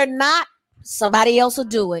 And if they're not, somebody else will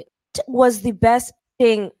do it. Was the best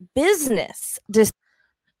thing business.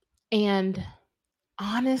 And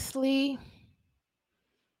honestly,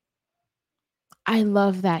 I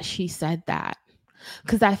love that she said that,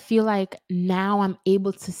 because I feel like now I'm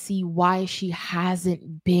able to see why she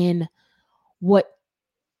hasn't been what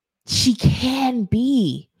she can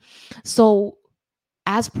be. So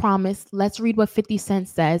as promised, let's read what 50 Cent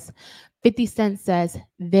says. 50 Cent says,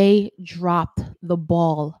 they dropped the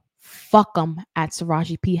ball. Fuck them at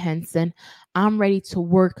Taraji P. Henson. I'm ready to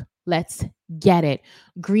work. Let's get it.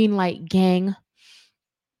 Green Light Gang.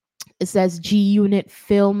 It says G Unit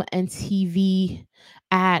Film and TV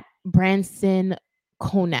at Branson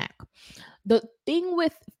Konak. The thing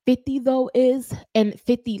with 50 though is, and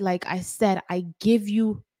 50, like I said, I give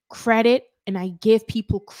you credit and I give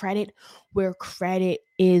people credit where credit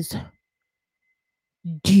is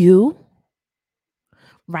due,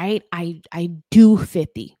 right? I do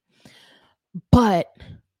 50, but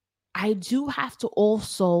I do have to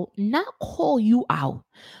also not call you out,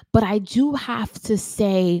 but I do have to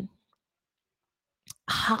say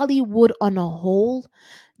Hollywood on a whole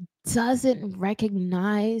doesn't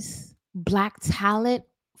recognize Black talent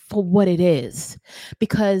for what it is,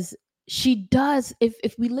 because she does.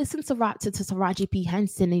 If we listen to Taraji P.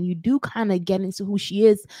 Henson and you do kind of get into who she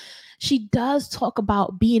is, she does talk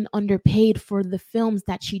about being underpaid for the films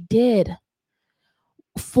that she did.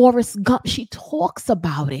 Forrest Gump, she talks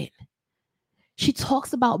about it. She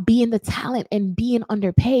talks about being the talent and being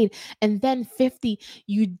underpaid. And then 50,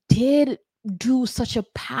 you did do such a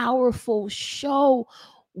powerful show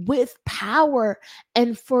with power,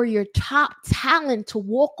 and for your top talent to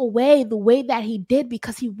walk away the way that he did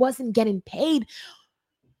because he wasn't getting paid.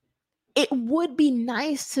 It would be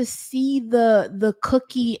nice to see the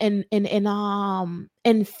cookie and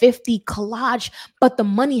 50 collage, but the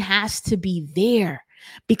money has to be there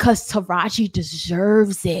because Taraji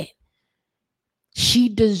deserves it. She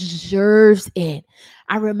deserves it.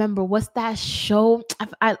 I remember, what's that show?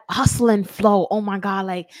 I Hustle and Flow. Oh my God,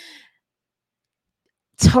 like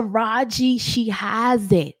Taraji, she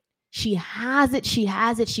has it. She has it. She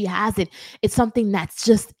has it. She has it. It's something that's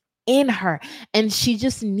just in her. And she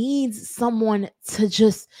just needs someone to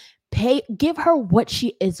just give her what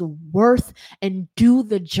she is worth and do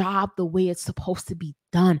the job the way it's supposed to be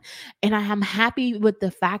done. And I am happy with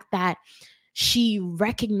the fact that she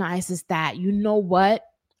recognizes that, you know what?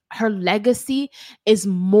 Her legacy is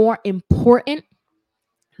more important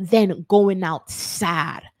than going out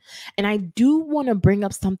sad. And I do want to bring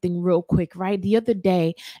up something real quick, right? The other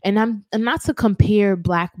day, and I'm not to compare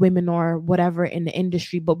Black women or whatever in the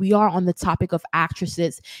industry, but we are on the topic of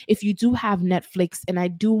actresses. If you do have Netflix, and I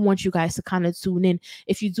do want you guys to kind of tune in,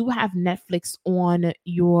 if you do have Netflix on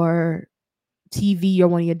your TV or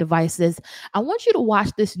one of your devices, I want you to watch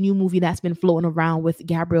this new movie that's been floating around with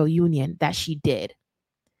Gabrielle Union that she did.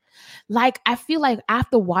 Like, I feel like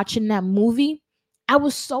after watching that movie, I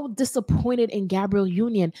was so disappointed in Gabrielle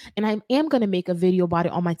Union, and I am going to make a video about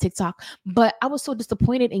it on my TikTok, but I was so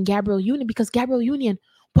disappointed in Gabrielle Union because Gabrielle Union,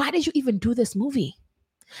 why did you even do this movie?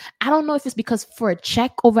 I don't know if it's because for a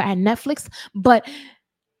check over at Netflix, but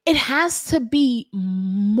it has to be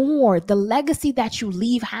more. The legacy that you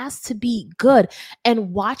leave has to be good.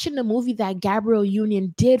 And watching the movie that Gabrielle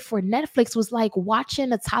Union did for Netflix was like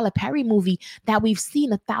watching a Tyler Perry movie that we've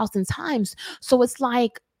seen 1,000 times. So it's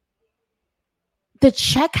like, The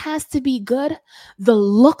check has to be good. The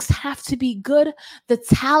looks have to be good. The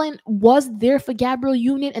talent was there for Gabrielle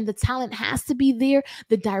Union, and the talent has to be there.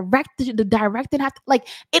 The directing has to, like,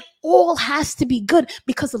 it all has to be good,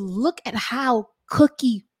 because look at how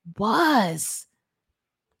Cookie was.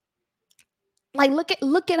 Like,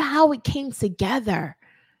 look at how it came together.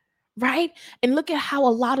 Right. And look at how a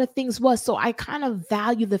lot of things was. So I kind of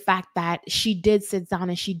value the fact that she did sit down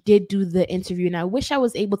and she did do the interview. And I wish I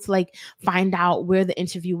was able to like find out where the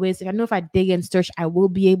interview is. I know if I dig and search, I will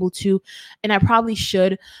be able to, and I probably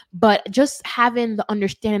should. But just having the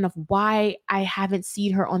understanding of why I haven't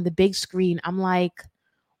seen her on the big screen, I'm like,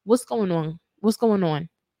 what's going on? What's going on?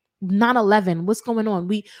 9/11, what's going on?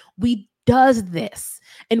 We does this,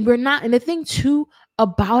 and we're not. And the thing too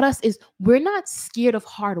about us is we're not scared of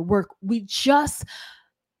hard work. We just,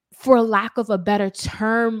 for lack of a better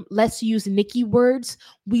term, let's use Nikki words,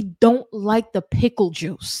 we don't like the pickle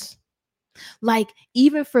juice. Like,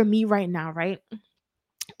 even for me right now, right?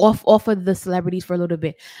 Off of the celebrities for a little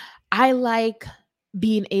bit, I like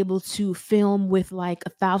being able to film with like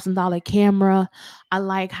 $1,000 camera. I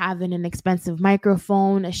like having an expensive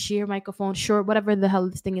microphone, a sheer microphone, sure, whatever the hell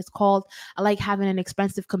this thing is called. I like having an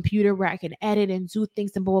expensive computer where I can edit and do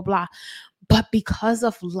things and blah, blah, blah. But because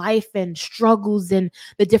of life and struggles and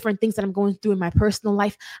the different things that I'm going through in my personal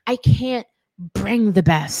life, I can't bring the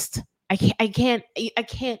best. I can't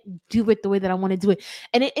do it the way that I want to do it.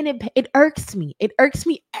 And it irks me. It irks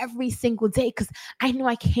me every single day, because I know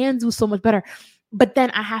I can do so much better. But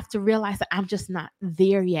then I have to realize that I'm just not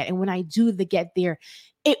there yet. And when I do get there,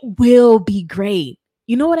 it will be great.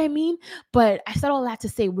 You know what I mean? But I said all that to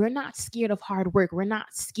say, we're not scared of hard work. We're not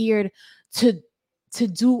scared to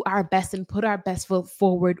do our best and put our best foot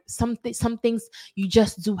forward. Some things you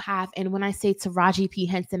just do have. And when I say Taraji P.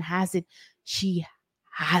 Henson has it, she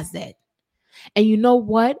has it. And you know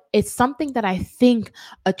what? It's something that I think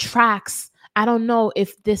attracts. I don't know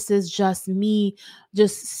if this is just me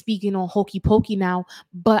just speaking on hokey pokey now,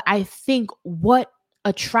 but I think what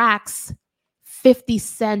attracts 50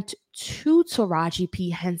 Cent to Taraji P.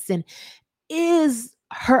 Henson is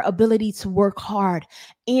her ability to work hard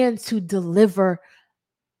and to deliver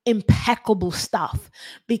impeccable stuff.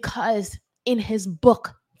 Because in his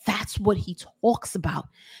book, that's what he talks about.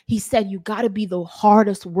 He said, you got to be the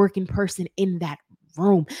hardest working person in that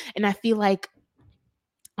room. And I feel like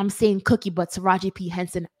I'm saying Cookie, but Taraji P.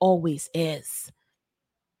 Henson always is.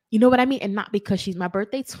 You know what I mean? And not because she's my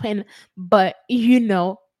birthday twin, but,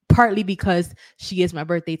 partly because she is my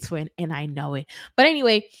birthday twin and I know it. But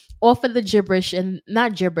anyway, off of the gibberish, and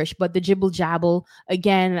not gibberish, but the jibble jabble.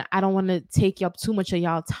 Again, I don't want to take up too much of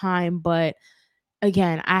y'all time, but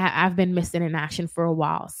again, I've been missing in action for a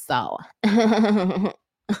while. So,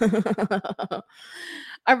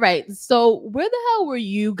 all right. So where the hell were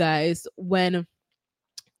you guys when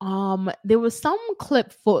there was some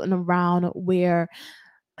clip floating around where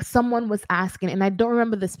someone was asking, and I don't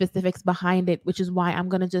remember the specifics behind it, which is why I'm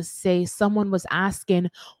gonna just say someone was asking,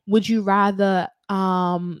 would you rather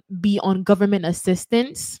be on government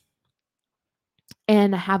assistance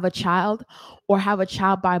and have a child, or have a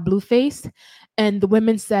child by Blueface? And the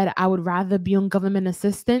women said, I would rather be on government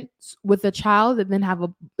assistance with a child than have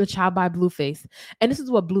a child by Blueface. And this is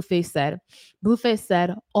what Blueface said. Blueface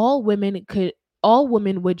said, all women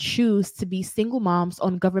would choose to be single moms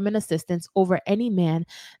on government assistance over any man.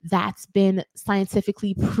 That's been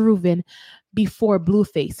scientifically proven before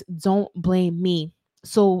Blueface. Don't blame me.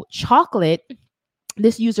 So Chocolate,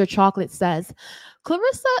 this user Chocolate says,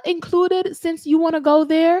 Clarissa included since you want to go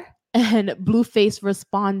there? And Blueface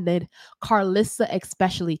responded, Carlissa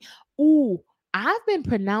especially. Ooh, I've been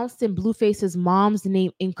pronouncing Blueface's mom's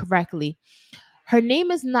name incorrectly. Her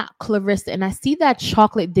name is not Clarissa, and I see that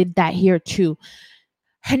Chocolate did that here too.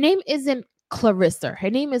 Her name isn't Clarissa. Her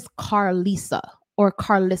name is Carlissa or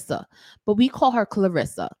Carlissa, but we call her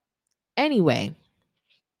Clarissa. Anyway,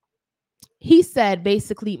 he said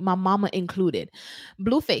basically, my mama included.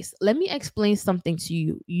 Blueface, let me explain something to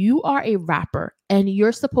you. You are a rapper, and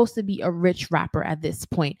you're supposed to be a rich rapper at this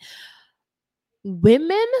point.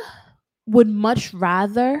 Women would much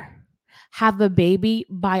rather have a baby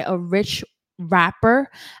by a rich rapper,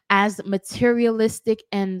 as materialistic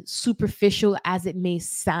and superficial as it may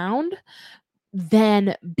sound,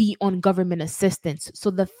 than be on government assistance.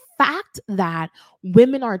 So the fact that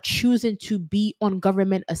women are choosing to be on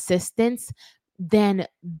government assistance than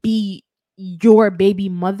be your baby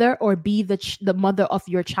mother or be the mother of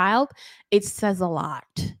your child, it says a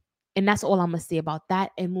lot. And that's all I'm gonna say about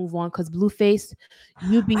that and move on, because Blueface,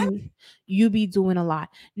 you be doing a lot.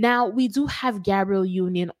 Now we do have Gabrielle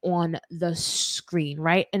Union on the screen,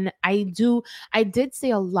 right? And I did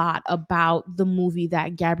say a lot about the movie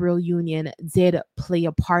that Gabrielle Union did play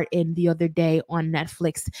a part in the other day on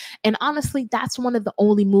Netflix. And honestly, that's one of the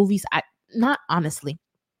only movies not honestly,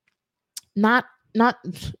 not not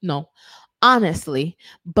no, honestly,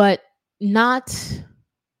 but not,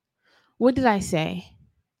 what did I say?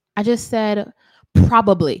 I just said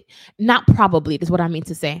probably. Not probably is what I mean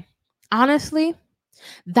to say. Honestly,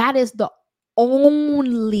 that is the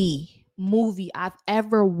only movie I've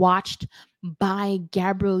ever watched by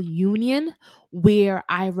Gabrielle Union where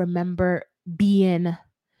I remember being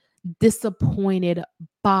disappointed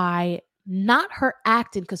by not her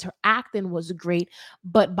acting, because her acting was great,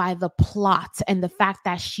 but by the plot and the fact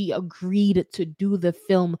that she agreed to do the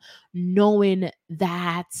film knowing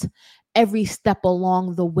that every step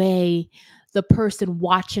along the way the person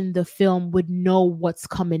watching the film would know what's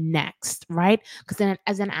coming next, right? Because then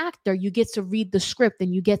as an actor, you get to read the script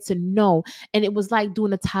and you get to know. And it was like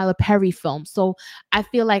doing a Tyler Perry film. So I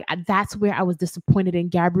feel like that's where I was disappointed in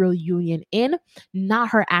Gabrielle Union in, not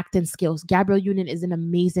her acting skills. Gabrielle Union is an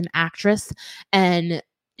amazing actress and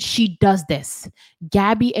she does this.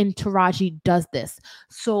 Gabby and Taraji does this.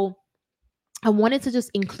 So I wanted to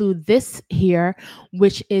just include this here,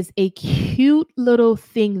 which is a cute little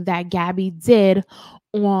thing that Gabby did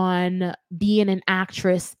on being an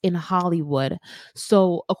actress in Hollywood.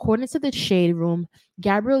 So, according to the Shade Room,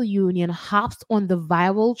 Gabrielle Union hops on the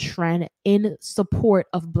viral trend in support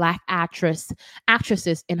of Black actresses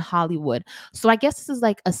in Hollywood. So, I guess this is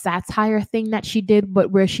like a satire thing that she did,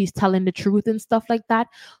 but where she's telling the truth and stuff like that.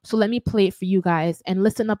 So, let me play it for you guys and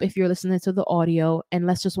listen up if you're listening to the audio, and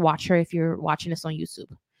let's just watch her if you're watching this on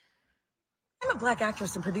YouTube. I'm a Black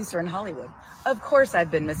actress and producer in Hollywood. Of course,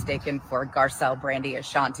 I've been mistaken for Garcelle, Brandy,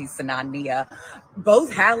 Ashanti, Sanaa, Nia,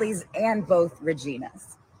 both Hallies and both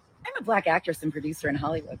Reginas. I'm a Black actress and producer in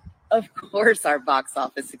Hollywood. Of course, our box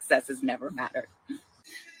office successes never mattered.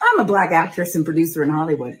 I'm a Black actress and producer in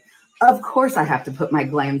Hollywood. Of course, I have to put my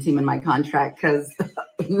glam team in my contract because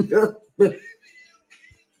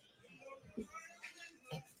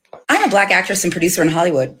I'm a Black actress and producer in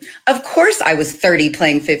Hollywood. Of course, I was 30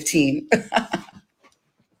 playing 15.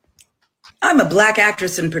 I'm a Black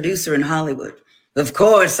actress and producer in Hollywood. Of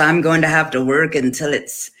course, I'm going to have to work until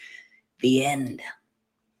it's the end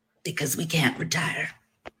because we can't retire.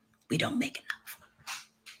 We don't make enough.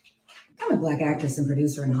 I'm a Black actress and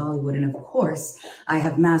producer in Hollywood. And of course, I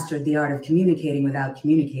have mastered the art of communicating without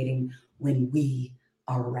communicating when we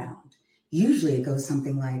are around. Usually it goes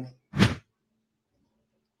something like,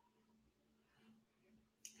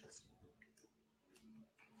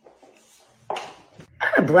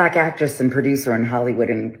 I'm a Black actress and producer in Hollywood,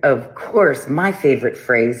 and of course, my favorite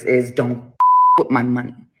phrase is "Don't with my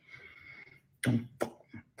money." Don't.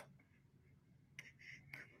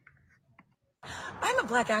 I'm a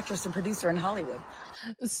Black actress and producer in Hollywood.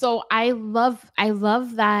 So I love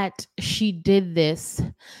that she did this,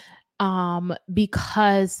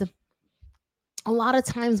 because a lot of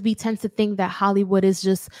times we tend to think that Hollywood is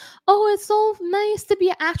just, oh, it's so nice to be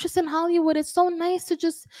an actress in Hollywood. It's so nice to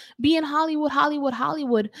just be in Hollywood.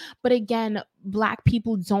 But again, Black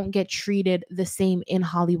people don't get treated the same in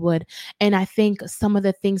Hollywood. And I think some of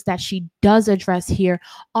the things that she does address here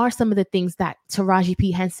are some of the things that Taraji P.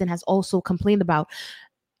 Henson has also complained about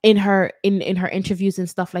in her interviews and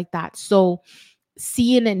stuff like that. So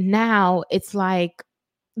seeing it now, it's like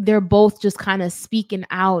they're both just kind of speaking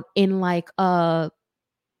out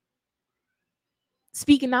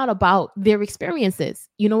speaking out about their experiences,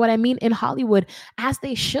 you know what I mean, in Hollywood, as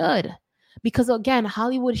they should, because again,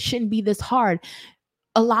 Hollywood shouldn't be this hard.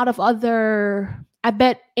 A lot of other, I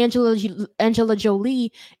bet Angela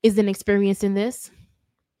Jolie isn't experiencing this.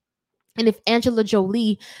 And if Angela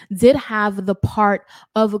Jolie did have the part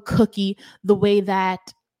of a Cookie, the way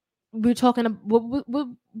that we're talking about,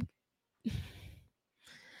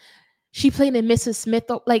 she played in Mrs. Smith,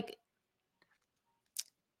 like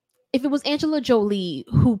if it was Angela Jolie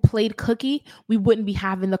who played Cookie, we wouldn't be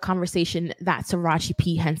having the conversation that Taraji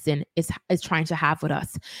P. Henson is trying to have with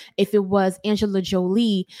us. If it was Angela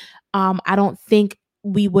Jolie, I don't think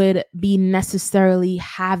we would be necessarily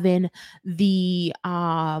having the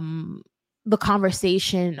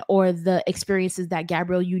conversation or the experiences that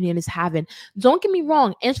Gabrielle Union is having. Don't get me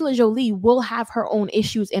wrong, Angela Jolie will have her own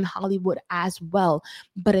issues in Hollywood as well.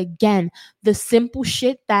 But again, the simple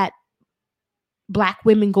shit that Black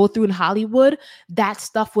women go through in Hollywood, that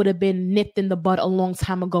stuff would have been nipped in the bud a long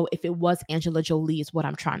time ago if it was Angela Jolie, is what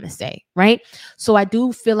I'm trying to say, right? So I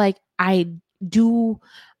do feel like I do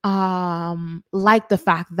like the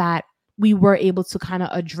fact that we were able to kind of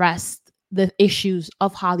address the issues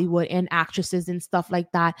of Hollywood and actresses and stuff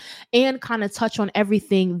like that, and kind of touch on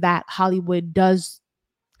everything that Hollywood does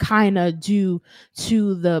kind of do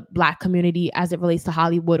to the Black community as it relates to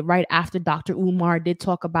Hollywood, right after Dr. Umar did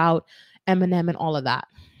talk about Eminem and all of that.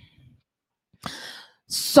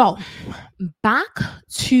 So back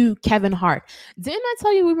to Kevin Hart. Didn't I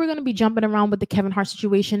tell you we were going to be jumping around with the Kevin Hart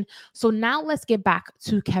situation? So now let's get back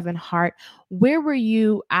to Kevin Hart. Where were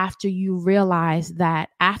you after you realized that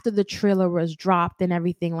after the trailer was dropped and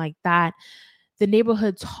everything like that, the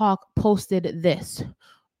Neighborhood Talk posted this?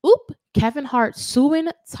 Oop, Kevin Hart suing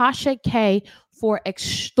Tasha K for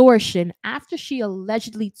extortion after she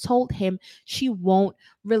allegedly told him she won't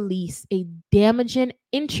release a damaging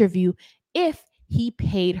interview if he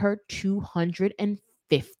paid her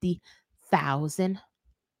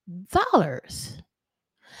 $250,000.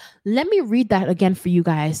 Let me read that again for you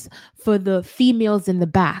guys, for the females in the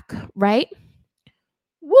back, right?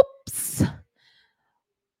 Whoops.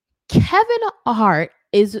 Kevin Hart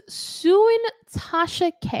is suing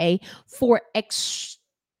Tasha K for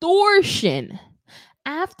extortion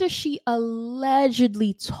after she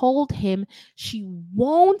allegedly told him she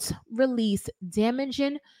won't release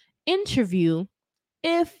damaging interview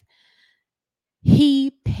if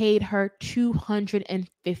he paid her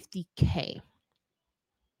 $250K.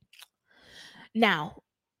 Now,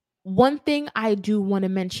 one thing I do want to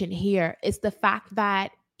mention here is the fact that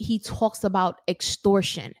he talks about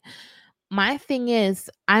extortion. My thing is,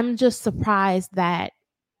 I'm just surprised that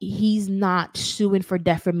he's not suing for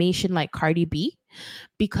defamation like Cardi B,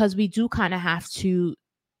 because we do kind of have to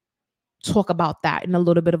talk about that in a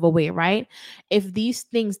little bit of a way, right? If these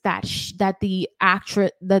things that the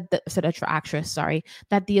actress, that the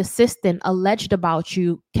assistant alleged about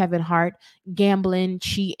you, Kevin Hart, gambling,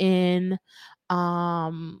 cheating,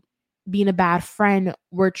 being a bad friend,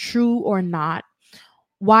 were true or not,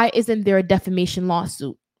 why isn't there a defamation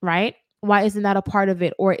lawsuit, right? Why isn't that a part of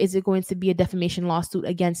it? Or is it going to be a defamation lawsuit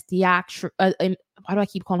against the actress? Why do I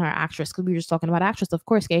keep calling her actress? Because we were just talking about actress, of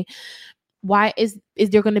course, okay? Why is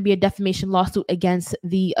there going to be a defamation lawsuit against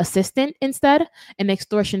the assistant instead? An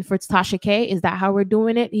extortion for Tasha K? Is that how we're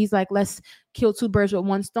doing it? He's like, let's kill two birds with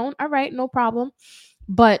one stone. All right, no problem.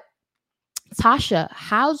 But Tasha,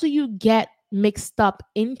 how do you get mixed up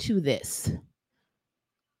into this?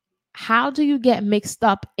 How do you get mixed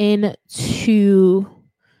up into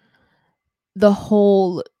the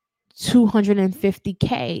whole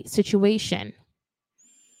 $250K situation?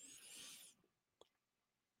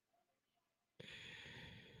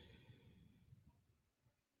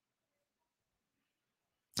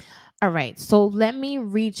 All right, so let me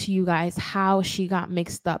read to you guys how she got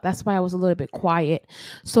mixed up. That's why I was a little bit quiet.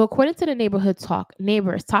 So according to the Neighborhood Talk,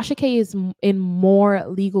 neighbors, Tasha K is in more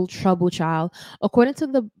legal trouble, child. According to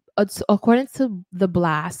the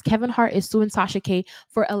blast, Kevin Hart is suing Tasha K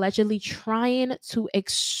for allegedly trying to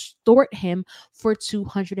extort him for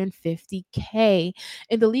 $250K.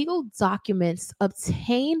 In the legal documents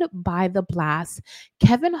obtained by the blast,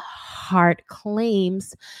 Kevin Hart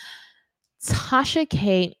claims Tasha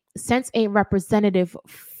K sent a representative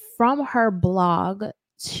from her blog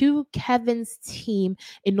to Kevin's team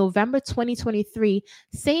in November 2023,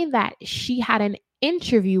 saying that she had an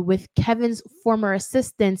interview with Kevin's former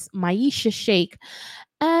assistant, Maisha Sheikh,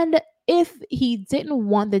 and if he didn't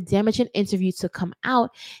want the damaging interview to come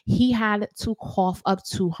out, he had to cough up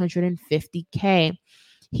 $250K.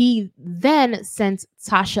 He then sent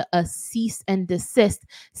Tasha a cease and desist,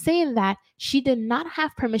 saying that she did not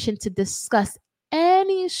have permission to discuss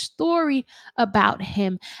any story about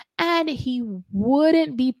him and he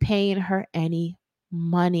wouldn't be paying her any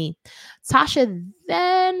money. Tasha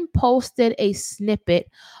then posted a snippet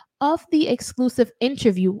of the exclusive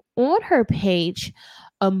interview on her page,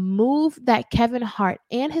 a move that Kevin Hart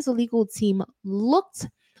and his legal team looked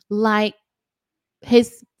like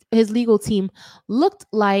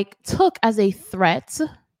took as a threat.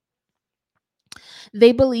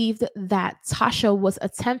 They believed that Tasha was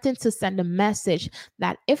attempting to send a message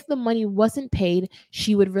that if the money wasn't paid,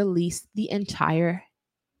 she would release the entire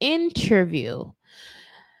interview.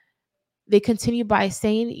 They continue by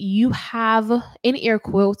saying, you have, in air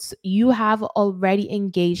quotes, you have already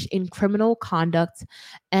engaged in criminal conduct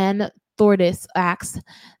and thwarted acts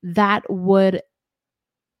that would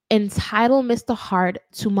entitle Mr. Hart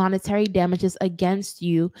to monetary damages against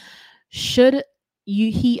you should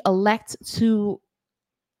he elect to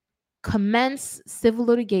commence civil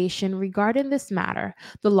litigation regarding this matter.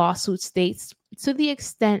 The lawsuit states, to the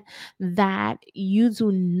extent that you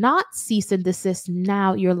do not cease and desist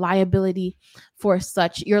now, you're liable for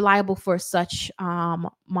such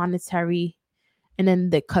monetary, and then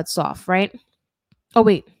that cuts off, right? Oh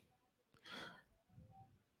wait.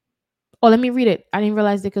 Oh, let me read it. I didn't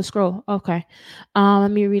realize they could scroll. Okay.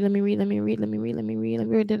 Let me read.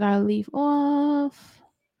 Where did I leave off?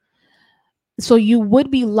 So you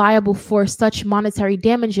would be liable for such monetary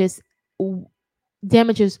damages.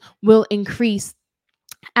 Damages will increase,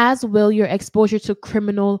 as will your exposure to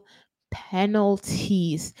criminal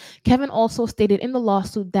penalties. Kevin also stated in the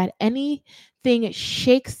lawsuit that anything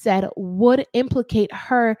Shake said would implicate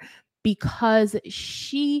her because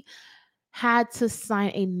she had to sign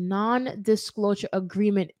a non-disclosure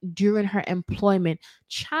agreement during her employment.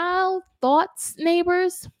 Child thoughts,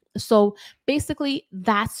 neighbors? So basically,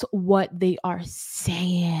 that's what they are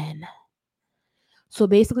saying. So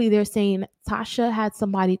basically, they're saying Tasha had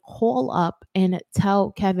somebody call up and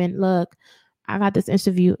tell Kevin, look, I got this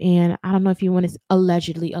interview, and I don't know if you want to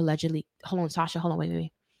allegedly. Hold on, Tasha. Hold on,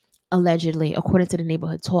 wait. Allegedly, according to the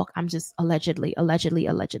neighborhood talk, I'm just allegedly.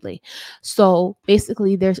 So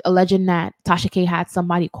basically, there's alleging that Tasha K had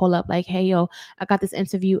somebody call up like, hey, yo, I got this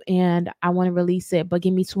interview and I want to release it, but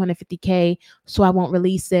give me $250K so I won't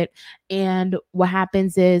release it. And what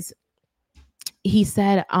happens is, he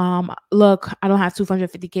said, look, I don't have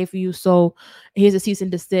 $250K for you, so here's a cease and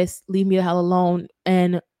desist, leave me the hell alone,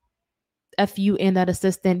 and F you and that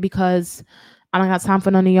assistant, because I don't got time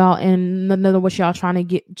for none of y'all and none of what y'all trying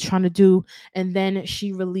to do. And then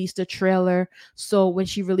she released a trailer. So when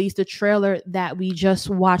she released the trailer that we just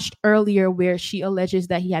watched earlier, where she alleges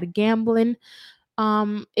that he had gambling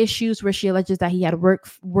issues, where she alleges that he had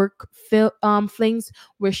flings,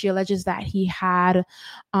 where she alleges that he had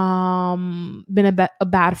been a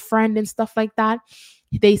bad friend and stuff like that,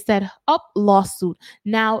 they said up lawsuit.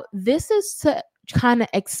 Now this is to kind of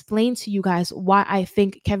explain to you guys why I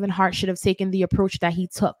think Kevin Hart should have taken the approach that he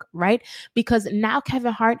took, right? Because now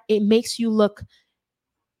Kevin Hart, it makes you look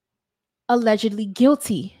allegedly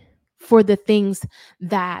guilty for the things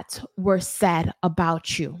that were said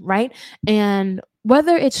about you, right? And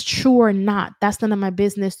whether it's true or not, that's none of my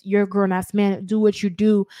business. You're a grown-ass man. Do what you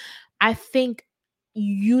do. I think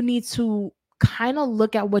you need to kind of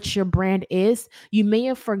look at what your brand is. You may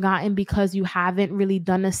have forgotten because you haven't really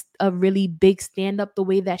done a really big stand-up the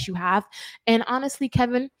way that you have. And honestly,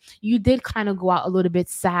 Kevin, you did kind of go out a little bit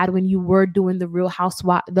sad when you were doing the Real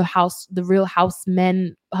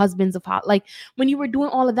Men, Husbands of Hot, like when you were doing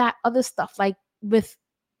all of that other stuff, like with,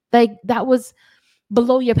 like, that was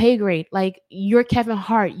below your pay grade. Like, you're Kevin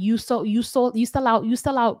Hart. You sell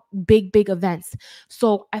out big events.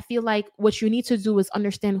 So I feel like what you need to do is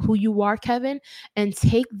understand who you are, Kevin, and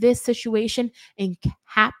take this situation and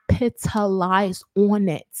capitalize on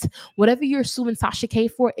it. Whatever you're suing Tasha K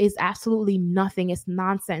for is absolutely nothing. It's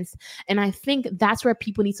nonsense. And I think that's where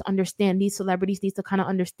people need to understand. These celebrities need to kind of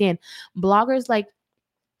understand. Bloggers like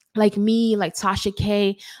me, like Tasha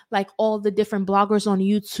K, like all the different bloggers on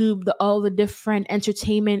YouTube, all the different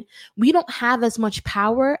entertainment, we don't have as much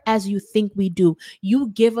power as you think we do. You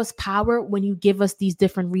give us power when you give us these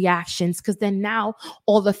different reactions, because then now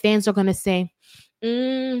all the fans are going to say,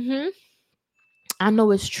 I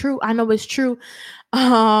know it's true. What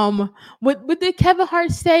did Kevin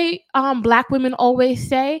Hart say? Black women always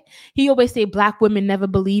say. He always say black women never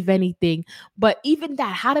believe anything. But even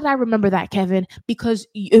that, how did I remember that, Kevin? Because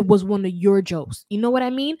it was one of your jokes. You know what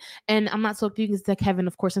I mean? And I'm not speaking to Kevin,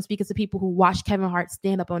 of course. I'm speaking to people who watch Kevin Hart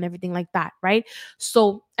stand up and everything like that, right?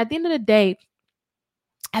 So at the end of the day,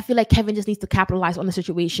 I feel like Kevin just needs to capitalize on the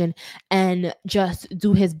situation and just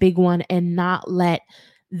do his big one and not let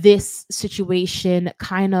this situation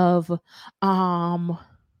kind of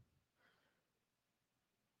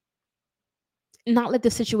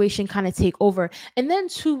take over. And then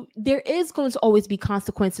too, there is going to always be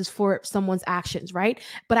consequences for someone's actions, right?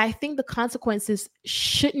 But I think the consequences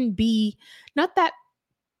shouldn't be, not that,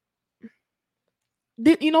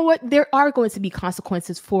 you know what, there are going to be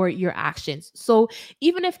consequences for your actions. So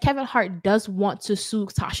even if Kevin Hart does want to sue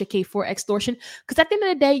Tasha K for extortion, because at the end of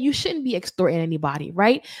the day, you shouldn't be extorting anybody,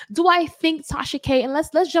 right? Do I think Tasha K, and let's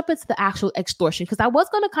jump into the actual extortion, because I was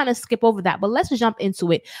going to kind of skip over that, but let's jump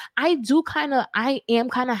into it. I am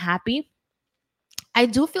kind of happy. I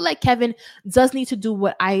do feel like Kevin does need to do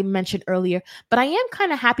what I mentioned earlier, but I am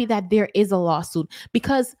kind of happy that there is a lawsuit,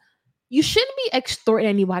 because you shouldn't be extorting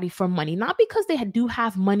anybody for money. Not because they do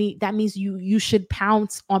have money, that means you should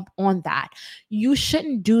pounce on that. You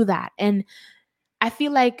shouldn't do that. And I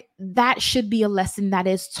feel like that should be a lesson that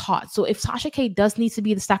is taught. So if Tasha K does need to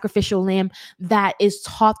be the sacrificial lamb that is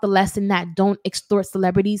taught the lesson that don't extort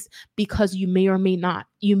celebrities because you may or may not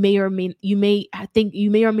think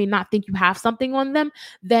you have something on them,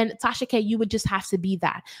 then Tasha K, you would just have to be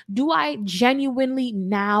that. Do I genuinely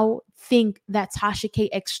now think that Tasha K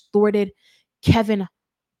extorted Kevin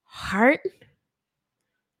Hart?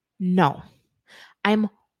 No. I'm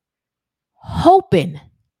hoping,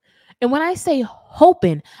 and when I say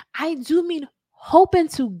hoping, I do mean hoping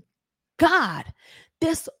to God,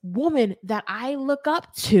 this woman that I look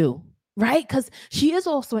up to, right? Because she is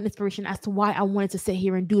also an inspiration as to why I wanted to sit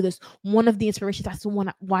here and do this. One of the inspirations as to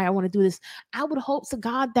why I want to do this. I would hope to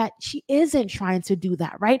God that she isn't trying to do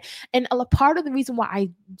that, right? And a part of the reason why I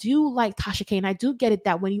do like Tasha K, and I do get it,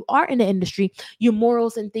 that when you are in the industry, your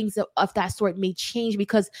morals and things of that sort may change,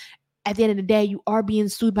 because at the end of the day, you are being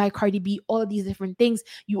sued by Cardi B, all of these different things.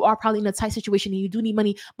 You are probably in a tight situation and you do need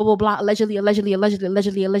money, blah, blah, blah, allegedly.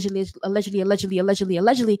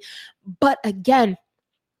 But again,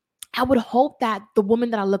 I would hope that the woman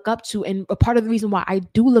that I look up to, and a part of the reason why I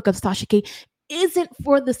do look up to Tasha K, isn't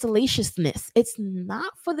for the salaciousness. It's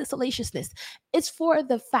not for the salaciousness. It's for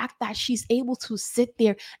the fact that she's able to sit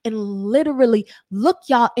there and literally look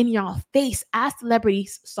y'all in y'all face as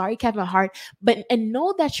celebrities. Sorry, Kevin Hart, and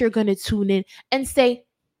know that you're going to tune in and say,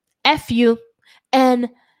 F you, and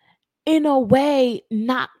in a way,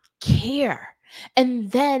 not care. And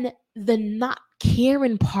then the not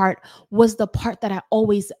caring part was the part that I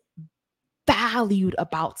always valued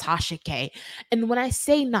about Tasha K. And when I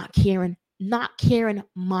say not caring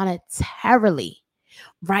monetarily,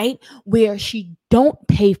 right? Where she don't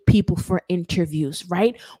pay people for interviews,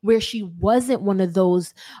 right? Where she wasn't one of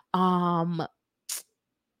those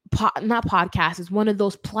not podcasts, it's one of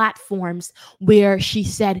those platforms where she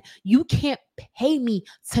said, you can't pay me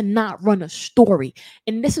to not run a story.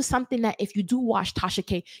 And this is something that if you do watch Tasha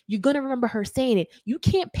K, you're going to remember her saying it. You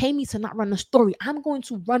can't pay me to not run a story. I'm going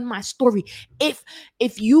to run my story. If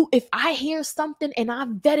I hear something and I've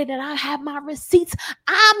vetted and I have my receipts,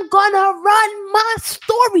 I'm going to run my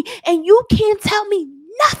story and you can't tell me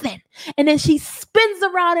nothing. And then she spins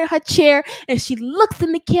around in her chair and she looks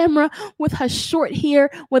in the camera with her short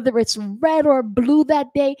hair, whether it's red or blue that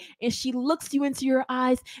day, and she looks you into your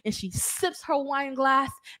eyes and she sips her wine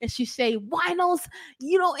glass and she say, winos,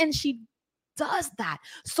 and she does that.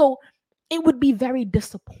 So it would be very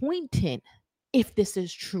disappointing if this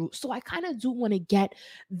is true. So I kind of do want to get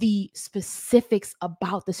the specifics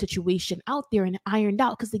about the situation out there and ironed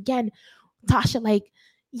out. Because again, Tasha, like,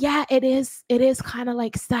 yeah, it is kind of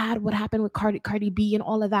like sad what happened with Cardi B and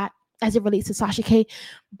all of that as it relates to Tasha K.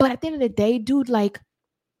 But at the end of the day, dude, like,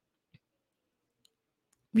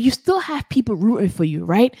 you still have people rooting for you,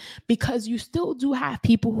 right? Because you still do have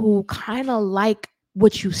people who kind of like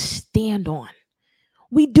what you stand on.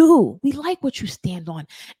 We do. We like what you stand on.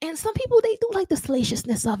 And some people, they do like the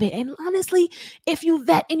salaciousness of it. And honestly, if you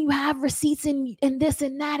vet and you have receipts and this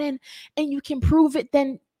and that and you can prove it,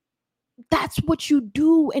 then that's what you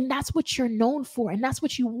do, and that's what you're known for, and that's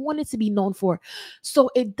what you wanted to be known for.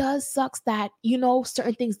 So it does sucks that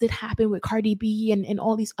certain things did happen with Cardi B and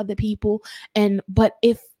all these other people, but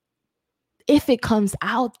if it comes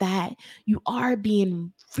out that you are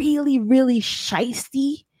being really, really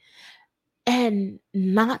shysty and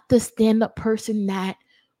not the stand-up person that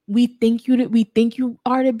we think you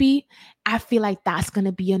are to be, I feel like that's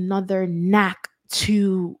gonna be another knack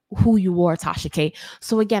to who you are, Tasha K.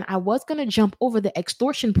 So again, I was going to jump over the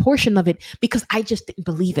extortion portion of it because I just didn't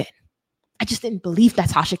believe it. I just didn't believe that,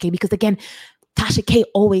 Tasha K, because again, Tasha K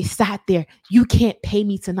always sat there. You can't pay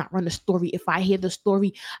me to not run a story. If I hear the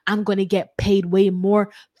story, I'm going to get paid way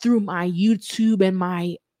more through my YouTube and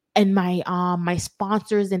my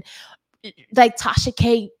sponsors. And like Tasha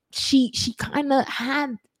K, she kind of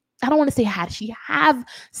had, I don't want to say had, she have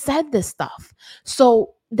said this stuff.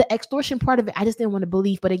 So the extortion part of it, I just didn't want to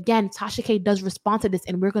believe. But again, Tasha K does respond to this,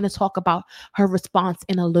 and we're going to talk about her response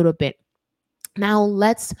in a little bit. Now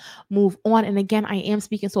let's move on. And again, I am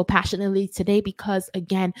speaking so passionately today because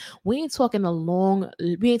again, we ain't talking a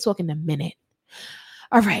minute.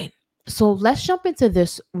 All right. So let's jump into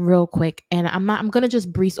this real quick. And I'm going to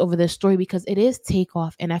just breeze over this story because it is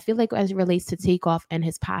Takeoff. And I feel like as it relates to Takeoff and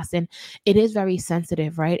his passing, it is very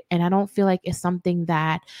sensitive, right? And I don't feel like it's something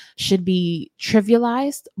that should be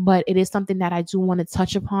trivialized, but it is something that I do want to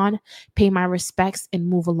touch upon, pay my respects, and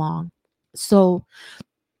move along. So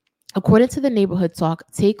according to the Neighborhood Talk,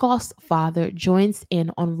 Takeoff's father joins in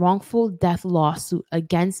on wrongful death lawsuit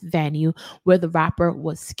against venue where the rapper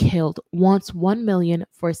was killed, wants $1 million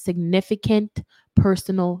for significant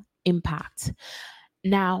personal impact.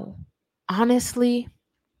 Now, honestly,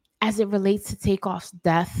 as it relates to Takeoff's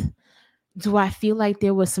death, do I feel like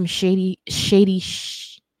there was some shady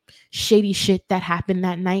shit that happened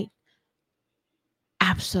that night?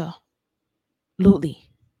 Absolutely.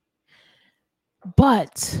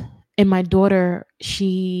 But and my daughter,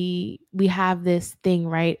 we have this thing,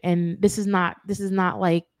 right? And this is not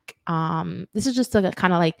like this is just to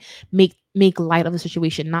kind of like make light of the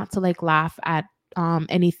situation, not to like laugh at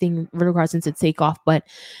anything with regards into Takeoff. But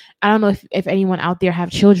I don't know if anyone out there have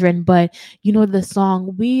children, but you know the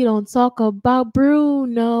song "We Don't Talk About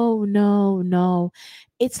Bruno." No.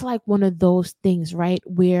 It's like one of those things, right?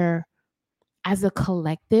 Where as a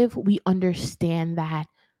collective, we understand that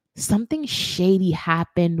something shady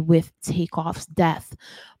happened with Takeoff's death,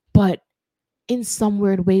 but in some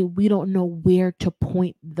weird way, we don't know where to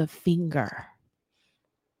point the finger,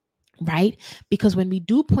 right? Because when we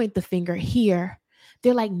do point the finger here,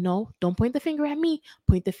 they're like, no, don't point the finger at me,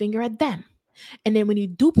 point the finger at them. And then when you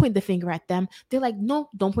do point the finger at them, they're like, no,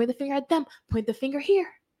 don't point the finger at them, point the finger here.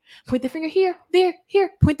 Point the finger here, there,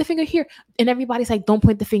 here, point the finger here. And everybody's like, don't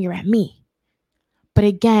point the finger at me. But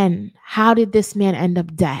again, how did this man end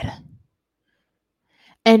up dead?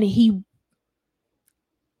 And he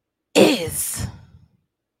is,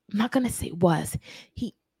 I'm not going to say was,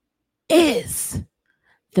 he is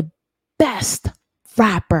the best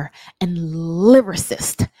rapper and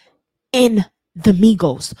lyricist in the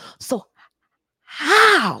Migos. So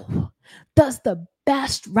how does the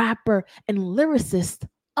best rapper and lyricist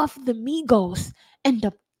of the Migos end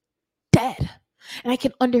up dead? And I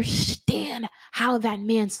can understand how that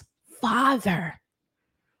man's father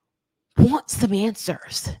wants some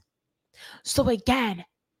answers. So again,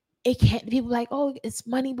 it can't be like, oh, it's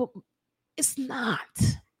money, but it's not.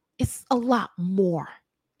 It's a lot more.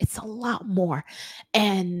 It's a lot more.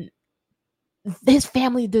 And his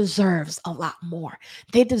family deserves a lot more.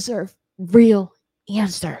 They deserve real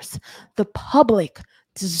answers. The public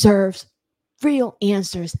deserves real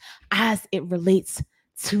answers as it relates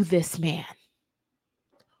to this man.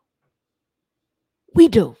 We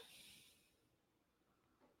do.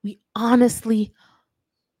 We honestly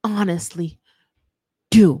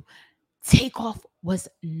do. Takeoff was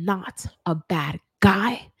not a bad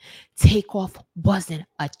guy. Takeoff wasn't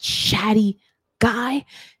a chatty guy.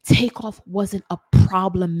 Takeoff wasn't a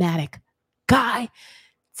problematic guy.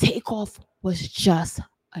 Takeoff was just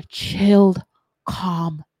a chilled,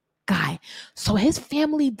 calm guy. So his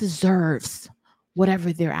family deserves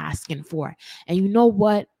whatever they're asking for. And you know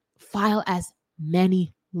what? File as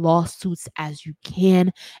many lawsuits as you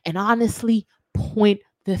can. And honestly, point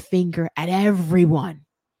the finger at everyone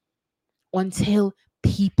until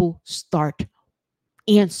people start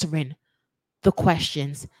answering the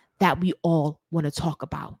questions that we all want to talk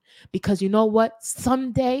about. Because you know what?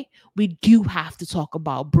 Someday we do have to talk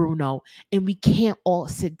about Bruno, and we can't all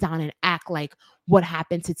sit down and act like what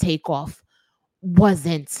happened to Takeoff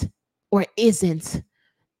wasn't or isn't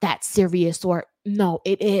that serious. Or no,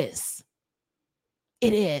 it is.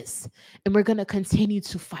 It is. And we're going to continue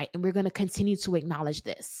to fight, and we're going to continue to acknowledge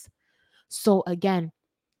this. So again,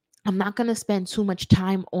 I'm not going to spend too much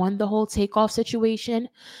time on the whole Takeoff situation,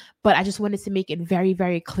 but I just wanted to make it very,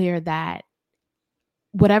 very clear that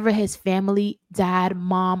whatever his family, dad,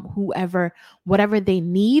 mom, whoever, whatever they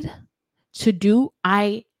need to do,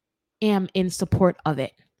 I am in support of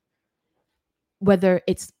it. Whether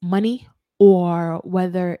it's money or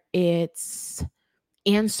whether it's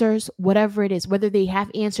answers, whatever it is, whether they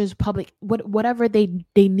have answers, public, whatever they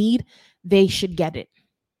need, they should get it.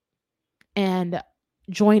 And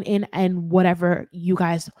join in and whatever you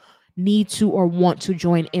guys need to or want to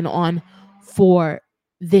join in on for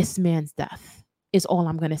this man's death is all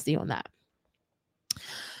I'm going to say on that.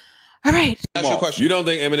 All right. That's your question. You don't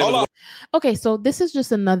think Eminem? Okay, so this is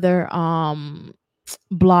just another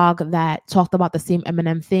blog that talked about the same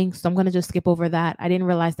Eminem thing, so I'm going to just skip over that. I didn't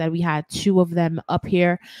realize that we had two of them up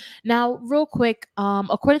here. Now, real quick,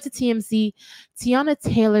 according to TMZ, Tiana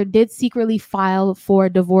Taylor did secretly file for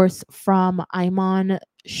divorce from Iman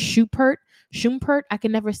Shumpert. I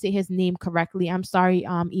can never say his name correctly. I'm sorry,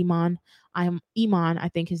 Iman. I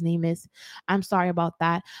think his name is. I'm sorry about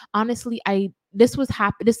that. Honestly, this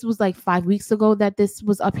was like 5 weeks ago that this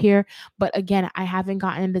was up here, but again, I haven't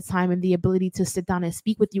gotten the time and the ability to sit down and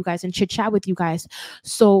speak with you guys and chit chat with you guys.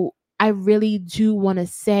 So I really do want to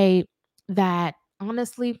say that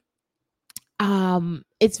honestly,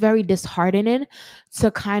 it's very disheartening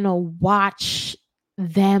to kind of watch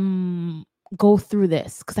them go through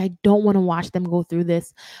this, because I don't want to watch them go through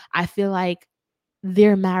this. I feel like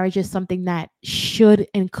their marriage is something that should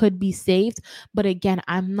and could be saved. But again,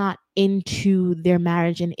 I'm not into their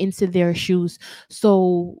marriage and into their shoes.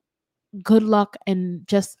 So good luck, and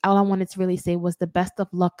just all I wanted to really say was the best of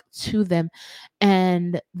luck to them,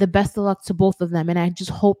 and the best of luck to both of them. And I just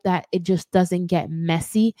hope that it just doesn't get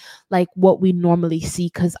messy like what we normally see,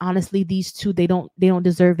 because honestly these two, they don't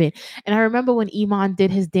deserve it. And I remember when Iman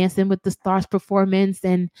did his Dancing with the Stars performance,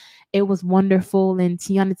 and it was wonderful, and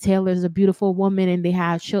Tiana Taylor is a beautiful woman, and they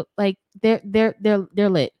have like they're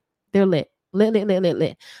lit. They're lit. Lit, lit, lit, lit,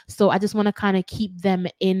 lit. So I just want to kind of keep them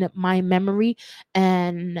in my memory,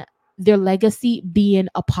 and their legacy being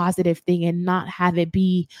a positive thing, and not have it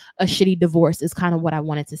be a shitty divorce is kind of what I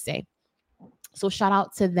wanted to say. So shout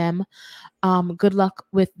out to them. Good luck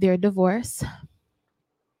with their divorce.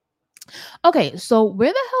 Okay, so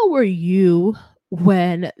where the hell were you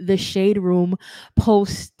when the Shade Room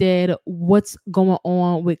posted what's going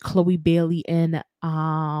on with Chloe Bailey and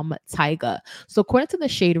Tyga? So according to the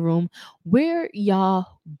Shade Room, where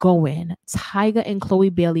y'all going? Tyga and Chloe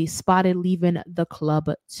Bailey spotted leaving the club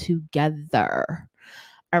together.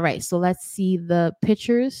 All right, so let's see the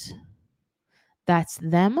pictures. That's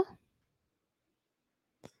them.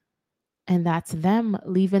 And that's them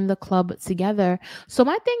leaving the club together. So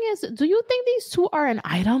my thing is, do you think these two are an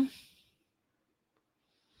item?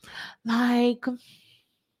 Like,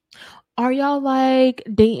 are y'all like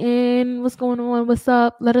dating? What's going on? What's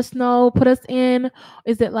up? Let us know. Put us in.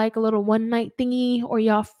 Is it like a little one night thingy, or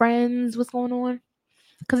y'all friends? What's going on?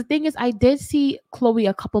 Because the thing is, I did see Chloe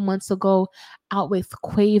a couple months ago out with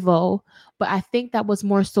Quavo, but I think that was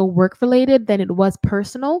more so work related than it was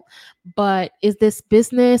personal. But is this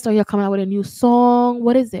business? Or you're coming out with a new song?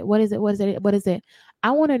 What is it? What is it? What is it? What is it? I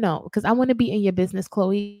want to know, because I want to be in your business,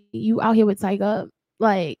 Chloe. You out here with Tyga,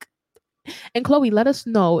 like, and Chloe, let us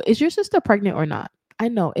know, is your sister pregnant or not? I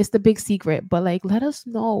know it's the big secret, but like, let us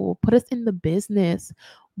know. Put us in the business.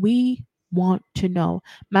 We want to know.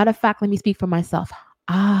 Matter of fact, let me speak for myself.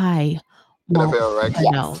 I want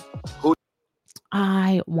to know.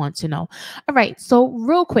 I want to know. All right. So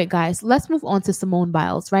real quick, guys, let's move on to Simone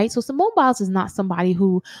Biles, right? So Simone Biles is not somebody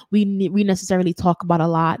who we necessarily talk about a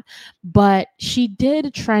lot, but she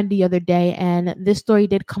did trend the other day, and this story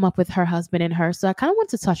did come up with her husband and her. So I kind of want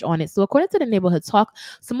to touch on it. So according to the Neighborhood Talk,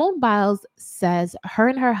 Simone Biles says her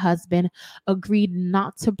and her husband agreed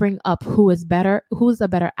not to bring up who is a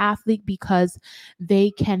better athlete, because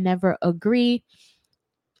they can never agree.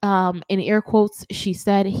 In air quotes, she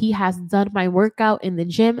said, he has done my workout in the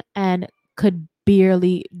gym and could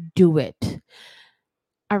barely do it.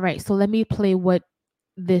 All right, so let me play what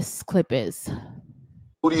this clip is.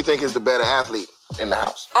 Who do you think is the better athlete in the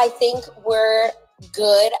house? I think we're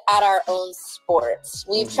good at our own sports.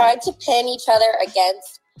 We've tried to pin each other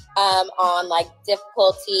against on like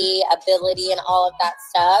difficulty, ability, and all of that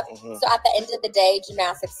stuff. So at the end of the day,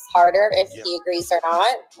 gymnastics is harder if he agrees or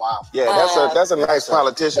not. Wow. Yeah, that's a nice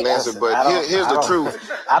politician answer, but here's the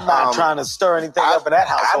truth. I'm not trying to stir anything up in that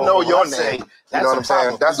household. I know your name. You know what I'm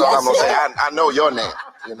saying? That's all I'm gonna say. I know your name.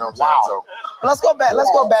 You know what I'm saying? So let's go back.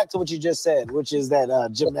 Let's go back to what you just said, which is that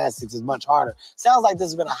gymnastics is much harder. Sounds like this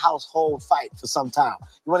has been a household fight for some time.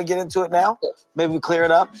 You want to get into it now? Maybe we clear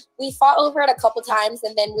it up. We fought over it a couple times,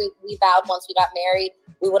 and then we vowed once we got married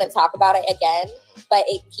we wouldn't talk about it again. But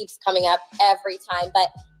it keeps coming up every time. But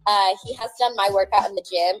he has done my workout in the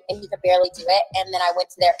gym, and he could barely do it. And then I went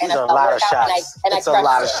to their NFL workout, and I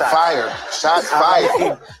crushed it. Fired. Shots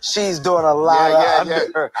fired. She's doing a lot of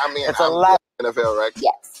under. I mean, it's a lot. NFL, right?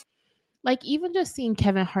 Yes. Like, even just seeing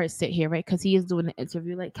Kevin Hart sit here, right? Because he is doing an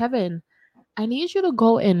interview. Like, Kevin, I need you to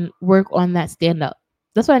go and work on that stand-up.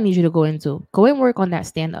 That's what I need you to go into. Go and work on that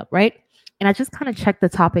stand-up, right? And I just kind of checked the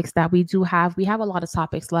topics that we do have. We have a lot of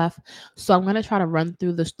topics left. So I'm going to try to run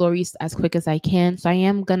through the stories as quick as I can. So I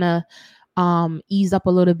am going to ease up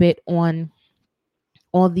a little bit on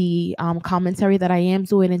all the commentary that I am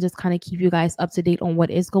doing, and just kind of keep you guys up to date on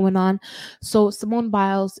what is going on. So Simone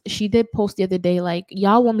Biles, she did post the other day, like,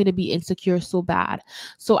 y'all want me to be insecure so bad.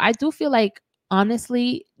 So I do feel like,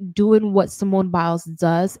 honestly, doing what Simone Biles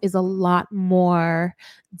does is a lot more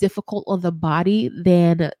difficult on the body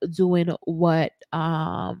than doing what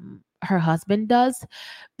her husband does,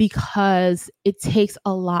 because it takes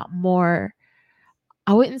a lot more,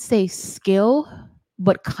 I wouldn't say skill,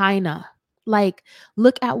 but kinda. Like,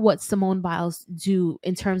 look at what Simone Biles do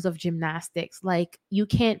in terms of gymnastics. Like, he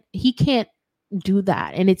can't do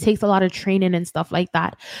that, and it takes a lot of training and stuff like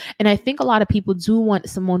that. And I think a lot of people do want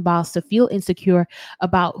Simone Biles to feel insecure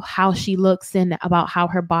about how she looks, and about how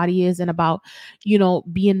her body is, and about, you know,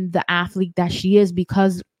 being the athlete that she is,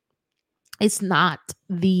 because it's not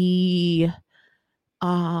the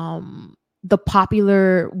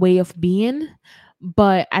popular way of being.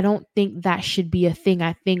 But I don't think that should be a thing.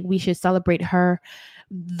 I think we should celebrate her,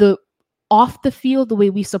 the off the field the way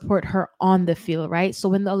we support her on the field, right? So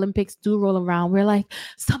when the Olympics do roll around, we're like,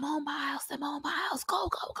 Simone Biles, go,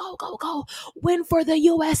 go, go, go, go, win for the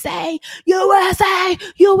USA, USA,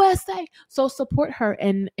 USA. So support her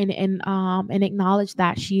and acknowledge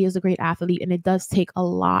that she is a great athlete, and it does take a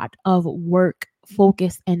lot of work,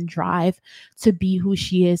 focus, and drive to be who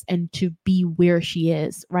she is and to be where she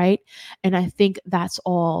is, right? And I think that's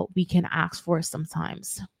all we can ask for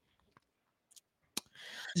sometimes.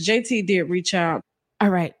 JT did reach out. All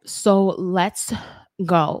right, so let's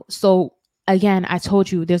go. So again, I told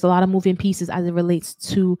you there's a lot of moving pieces as it relates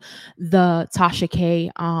to the Tasha K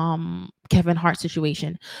Kevin Hart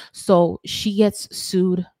situation. So she gets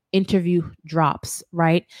sued, interview drops,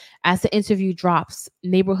 right? As the interview drops, the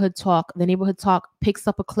Neighborhood Talk picks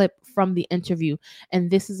up a clip from the interview, and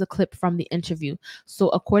this is a clip from the interview. So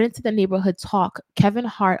according to the Neighborhood Talk, Kevin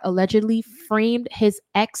Hart allegedly framed his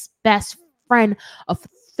ex-best friend of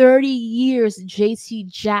 30 years, JT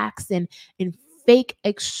Jackson, in fake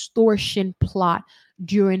extortion plot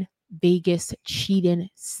during Vegas cheating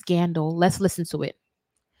scandal. Let's listen to it.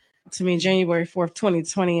 To me January 4th,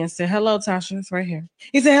 2020, and said, hello, Tasha. It's right here.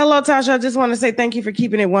 He said, hello, Tasha. I just want to say thank you for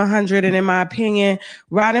keeping it 100. And in my opinion,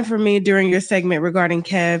 riding for me during your segment regarding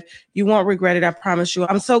Kev, you won't regret it. I promise you.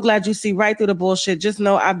 I'm so glad you see right through the bullshit. Just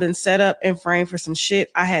know I've been set up and framed for some shit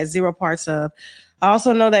I had zero parts of. I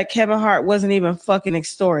also know that Kevin Hart wasn't even fucking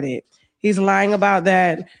extorted. He's lying about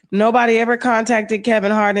that. Nobody ever contacted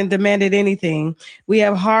Kevin Hart and demanded anything. We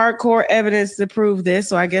have hardcore evidence to prove this.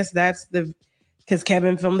 So I guess that's because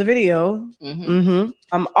Kevin filmed the video.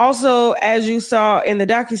 Also, as you saw in the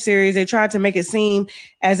docuseries, they tried to make it seem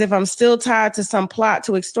as if I'm still tied to some plot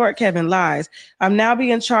to extort Kevin. Lies. I'm now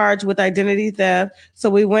being charged with identity theft. So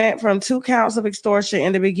we went from 2 counts of extortion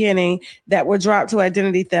in the beginning that were dropped to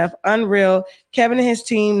identity theft. Unreal. Kevin and his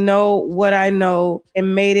team know what I know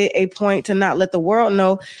and made it a point to not let the world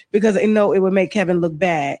know because they know it would make Kevin look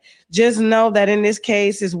bad. Just know that in this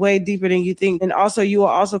case is way deeper than you think. And also, you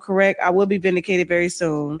are also correct. I will be vindicated very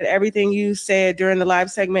soon. Everything you said during the live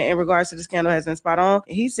segment in regards to the scandal has been spot on.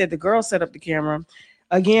 He said the girl set up the camera.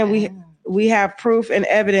 Again, we have proof and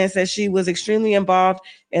evidence that she was extremely involved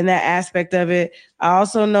in that aspect of it. I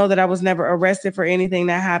also know that I was never arrested for anything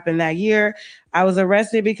that happened that year. I was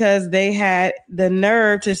arrested because they had the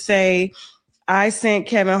nerve to say I sent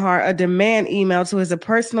Kevin Hart a demand email to his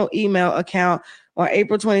personal email account on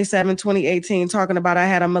April 27, 2018, talking about I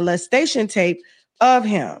had a molestation tape of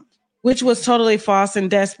him, which was totally false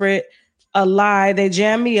and desperate. A lie they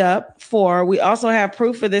jammed me up for. We also have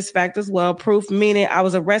proof for this fact as well. Proof meaning I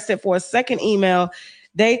was arrested for a second email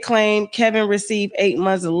they claim Kevin received 8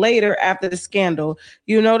 months later after the scandal.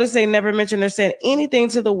 You notice they never mentioned or said anything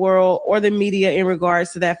to the world or the media in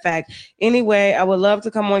regards to that fact. Anyway, I would love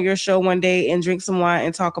to come on your show one day and drink some wine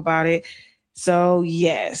and talk about it. So,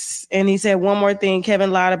 yes. And he said one more thing.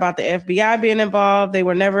 Kevin lied about the FBI being involved. They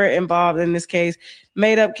were never involved in this case.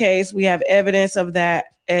 Made up case. We have evidence of that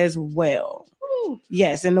as well. Ooh.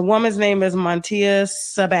 Yes. And the woman's name is Montia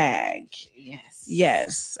Sabag.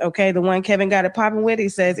 Yes. Okay. The one Kevin got it popping with, he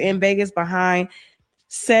says in Vegas behind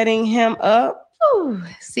setting him up. Ooh,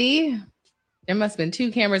 see, there must have been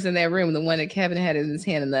 2 cameras in that room. The one that Kevin had in his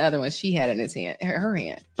hand and the other one she had in his hand, her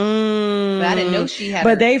hand. But I didn't know she had.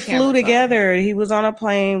 But they flew together. He was on a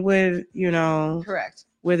plane with, correct,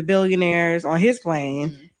 with billionaires on his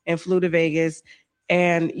plane and flew to Vegas.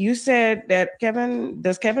 And you said that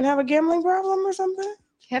does Kevin have a gambling problem or something?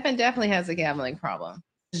 Kevin definitely has a gambling problem.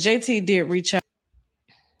 JT did reach out.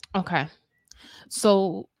 Okay.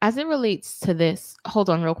 So as it relates to this, hold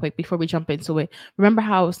on real quick before we jump into it. Remember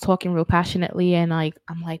how I was talking real passionately and I'm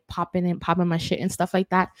popping my shit and stuff like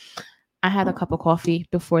that? I had a cup of coffee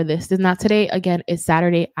before this. It's not today. Again, it's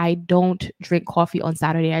Saturday. I don't drink coffee on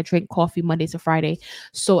Saturday. I drink coffee Monday to Friday.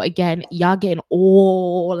 So again, y'all getting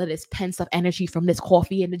all of this pent up energy from this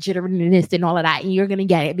coffee and the jitteriness and all of that. And you're going to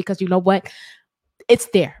get it because you know what? It's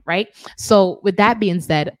there, right? So with that being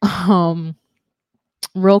said,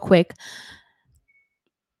 real quick,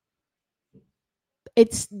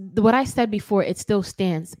 it's what I said before. It still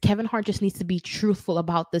stands. Kevin Hart just needs to be truthful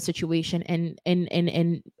about the situation and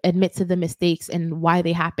admit to the mistakes and why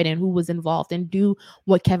they happened and who was involved and do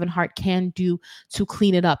what Kevin Hart can do to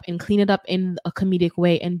clean it up and clean it up in a comedic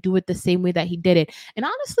way and do it the same way that he did it. And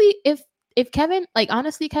honestly, if Kevin,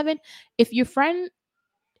 Kevin,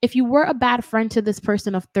 if you were a bad friend to this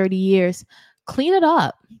person of 30 years, clean it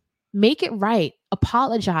up, make it right,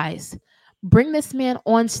 apologize. Bring this man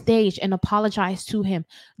on stage and apologize to him.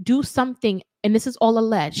 Do something, and this is all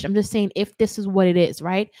alleged. I'm just saying if this is what it is,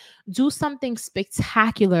 right? Do something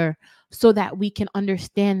spectacular so that we can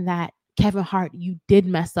understand that Kevin Hart, you did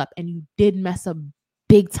mess up, and you did mess up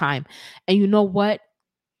big time. And you know what?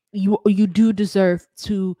 You do deserve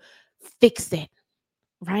to fix it,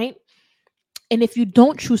 right? And if you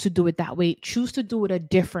don't choose to do it that way, choose to do it a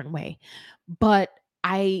different way. But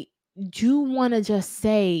I do want to just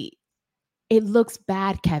say, it looks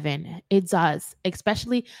bad, Kevin. It does,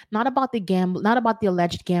 especially not about the gamble, not about the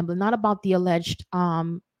alleged gambling, not about the alleged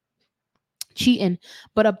cheating,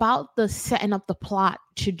 but about the setting up the plot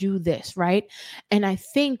to do this, right? And I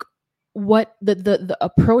think what the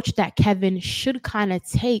approach that Kevin should kind of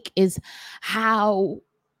take is how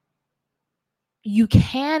you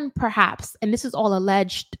can perhaps, and this is all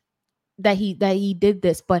alleged that he did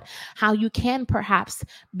this, but how you can perhaps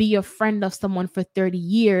be a friend of someone for 30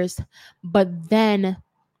 years, but then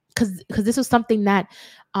because this was something that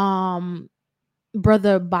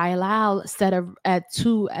brother Bilal said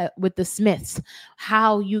with the Smiths,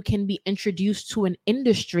 how you can be introduced to an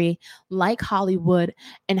industry like Hollywood,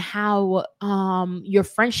 and how your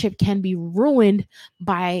friendship can be ruined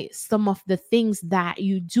by some of the things that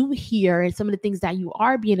you do here and some of the things that you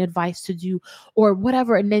are being advised to do or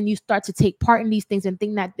whatever, and then you start to take part in these things and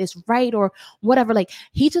think that this right or whatever. Like,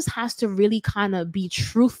 he just has to really kind of be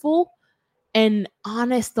truthful and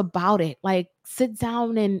honest about it. Like, sit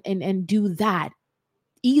down and do that.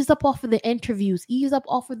 Ease up off of the interviews, ease up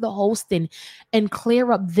off of the hosting, and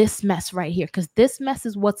clear up this mess right here, because this mess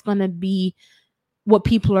is what's going to be what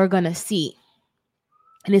people are going to see.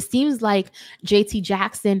 And it seems like JT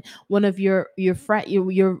Jackson, one of your real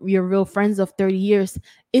friends of 30 years,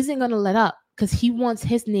 isn't going to let up, because he wants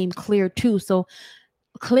his name cleared too. So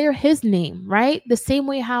clear his name, right? The same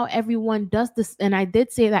way how everyone does this. And I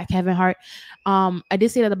did say that I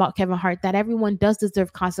did say that about Kevin Hart, that everyone does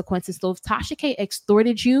deserve consequences. So if Tasha K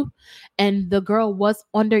extorted you, and the girl was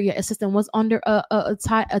under, your assistant was under a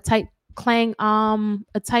tight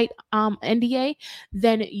NDA,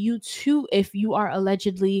 then you too, if you are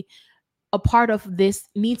allegedly a part of this,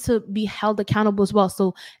 need to be held accountable as well.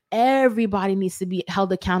 So everybody needs to be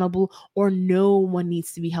held accountable, or no one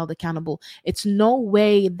needs to be held accountable. It's no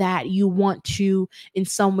way that you want to, in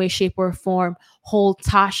some way, shape, or form, hold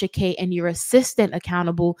Tasha K and your assistant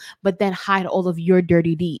accountable, but then hide all of your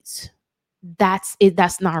dirty deeds. That's it.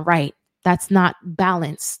 That's not right. That's not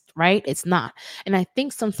balanced, right? It's not. And I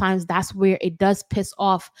think sometimes that's where it does piss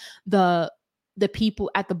off the people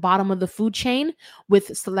at the bottom of the food chain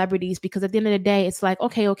with celebrities, because at the end of the day, it's like,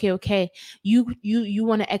 okay, you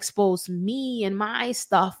want to expose me and my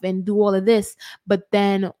stuff and do all of this, but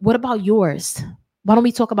then what about yours? Why don't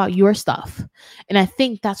we talk about your stuff? And I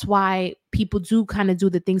think that's why people do kind of do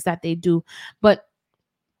the things that they do. But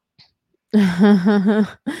my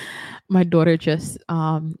daughter just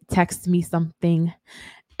texted me something,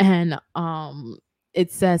 and it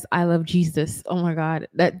says, "I love Jesus." Oh my God,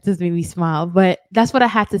 that just made me smile. But that's what I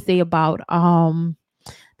had to say about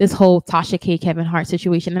this whole Tasha K Kevin Hart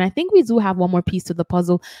situation. And I think we do have one more piece to the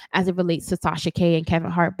puzzle as it relates to Tasha K and Kevin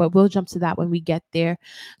Hart, but we'll jump to that when we get there.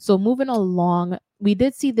 So moving along, we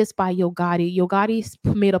did see this by Yo Gotti. Yo Gotti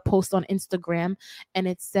made a post on Instagram, and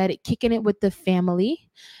it said, "Kicking it with the family."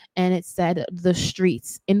 And it said, "The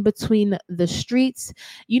streets, in between the streets."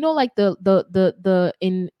 Like the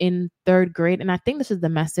in third grade, and I think this is the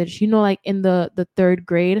message. Like in the third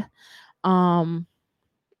grade,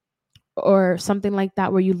 or something like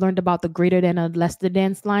that, where you learned about the greater than and less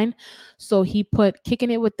than line. So he put,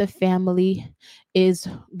 "Kicking it with the family is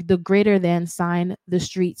the greater than sign, the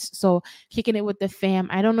streets." So kicking it with the fam.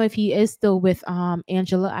 I don't know if he is still with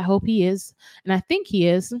Angela. I hope he is, and I think he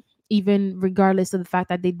is, even regardless of the fact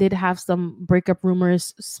that they did have some breakup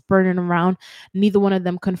rumors spurting around. Neither one of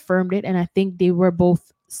them confirmed it, and I think they were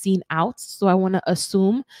both seen out. So I want to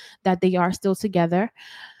assume that they are still together.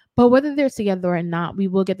 But whether they're together or not, we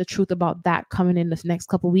will get the truth about that coming in the next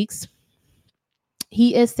couple weeks.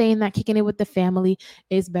 He is saying that kicking it with the family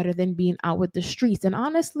is better than being out with the streets. And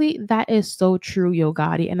honestly, that is so true, Yo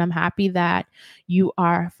Gotti. And I'm happy that you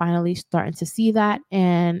are finally starting to see that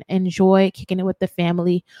and enjoy kicking it with the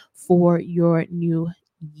family for your new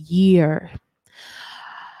year.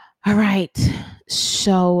 All right.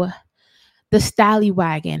 So the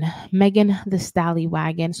Stallywaggon, Megan the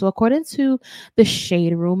Stallywaggon. So according to the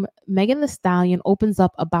Shade Room, Megan the Stallion opens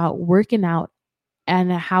up about working out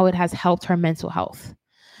and how it has helped her mental health.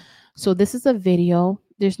 So this is a video.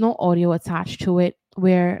 There's no audio attached to it,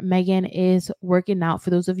 where Megan is working out. For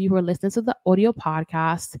those of you who are listening to the audio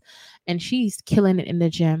podcast, and she's killing it in the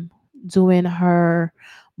gym, doing her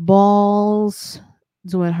balls,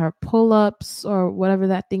 doing her pull-ups, or whatever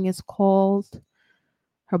that thing is called.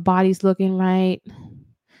 Her body's looking right,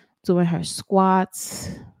 doing her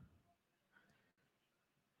squats.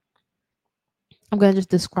 I'm gonna just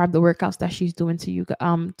describe the workouts that she's doing to you,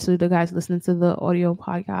 to the guys listening to the audio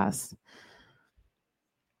podcast.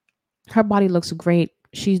 Her body looks great.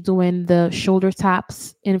 She's doing the shoulder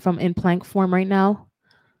taps in plank form right now.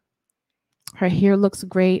 Her hair looks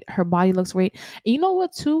great. Her body looks great. And you know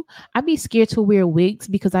what, too? I'd be scared to wear wigs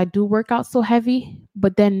because I do work out so heavy.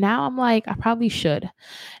 But then now I'm like, I probably should.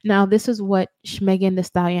 Now, this is what Megan Thee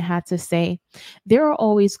Stallion had to say. There are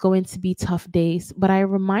always going to be tough days, but I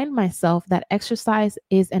remind myself that exercise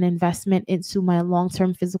is an investment into my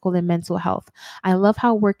long-term physical and mental health. I love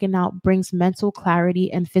how working out brings mental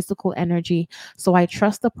clarity and physical energy, so I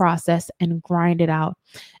trust the process and grind it out.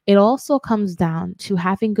 It also comes down to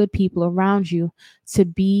having good people around you to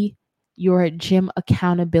be your gym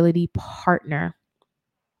accountability partner.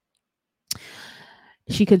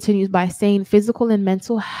 She continues by saying physical and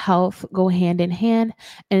mental health go hand in hand,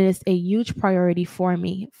 and it is a huge priority for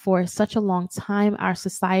me. For such a long time, our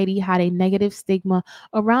society had a negative stigma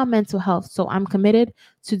around mental health, so I'm committed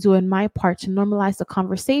to doing my part to normalize the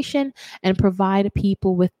conversation and provide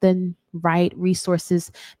people with the right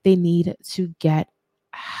resources they need to get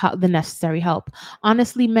the necessary help.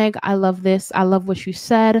 Honestly, Meg, I love this. I love what you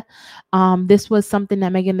said. This was something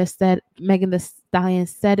that Megan Thee Stallion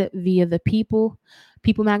said via the People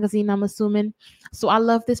magazine, I'm assuming. So I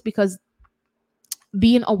love this because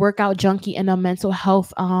being a workout junkie and a mental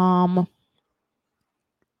health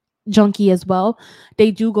junkie as well,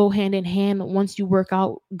 they do go hand in hand. Once you work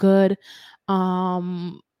out good,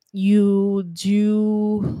 you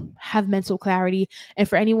do have mental clarity. And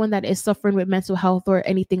for anyone that is suffering with mental health or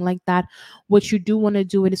anything like that, what you do want to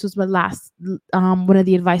do, and this was my last one of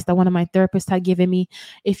the advice that one of my therapists had given me,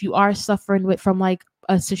 if you are suffering from like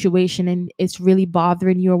a situation and it's really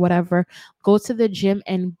bothering you or whatever, go to the gym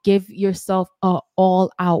and give yourself a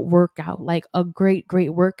all out workout, like a great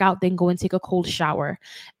workout, then go and take a cold shower,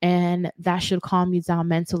 and that should calm you down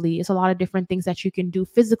mentally. It's a lot of different things that you can do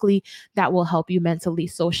physically that will help you mentally.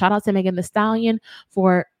 So shout out to Megan Thee Stallion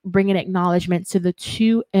for bringing acknowledgement to the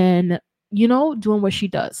two and, you know, doing what she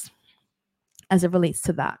does as it relates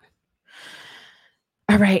to that.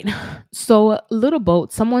 All right. So Little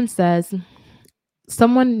Boat, someone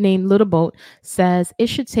named Little Boat says it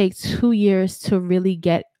should take 2 years to really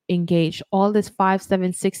get engaged. All this 5,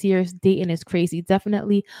 7, 6 years dating is crazy.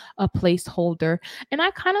 Definitely a placeholder. And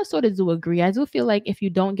I kind of sort of do agree. I do feel like if you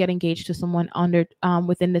don't get engaged to someone under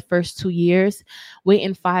within the first 2 years,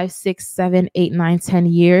 waiting 5, 6, 7, 8, 9, 10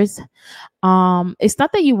 years, it's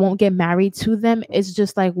not that you won't get married to them. It's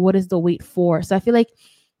just like, what is the wait for? So I feel like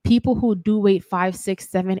people who do wait 5, 6,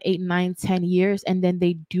 7, 8, 9, 10 years and then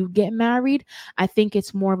they do get married, I think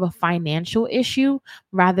it's more of a financial issue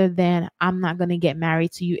rather than I'm not going to get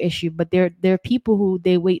married to you issue. But there are people who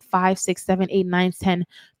they wait 5, 6, 7, 8, 9, 10,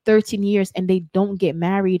 13 years and they don't get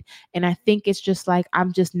married. And I think it's just like,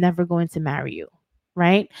 I'm just never going to marry you.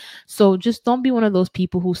 Right? So just don't be one of those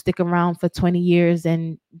people who stick around for 20 years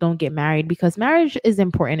and don't get married, because marriage is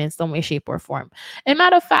important in some way, shape, or form. And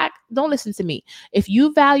matter of fact, don't listen to me. If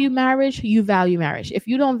you value marriage, you value marriage. If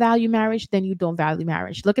you don't value marriage, then you don't value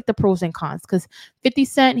marriage. Look at the pros and cons. Because 50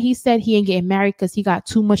 Cent, he said he ain't getting married because he got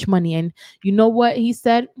too much money. And you know what he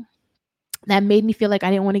said? That made me feel like I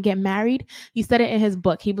didn't want to get married. He said it in his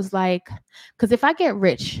book. He was like, because if I get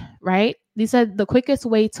rich, right? He said the quickest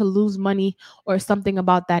way to lose money or something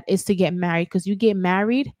about that is to get married, because you get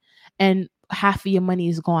married and half of your money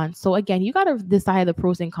is gone. So again, you got to decide the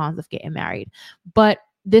pros and cons of getting married. But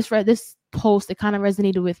this post, it kind of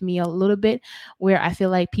resonated with me a little bit, where I feel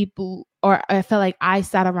like I felt like I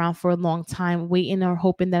sat around for a long time waiting or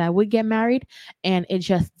hoping that I would get married, and it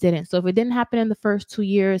just didn't. So if it didn't happen in the first 2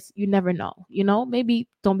 years, you never know, maybe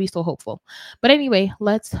don't be so hopeful. But anyway,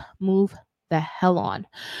 let's move the hell on.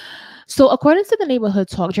 So according to the Neighborhood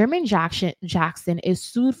Talk, Jermaine Jackson is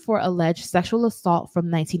sued for alleged sexual assault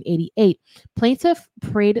from 1988. Plaintiff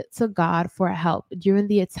prayed to God for help during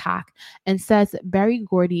the attack and says Barry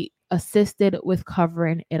Gordy assisted with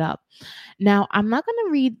covering it up. Now, I'm not going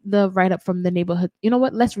to read the write-up from the Neighborhood. You know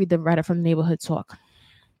what? Let's read the write-up from the Neighborhood Talk.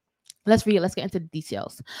 Let's read it. Let's get into the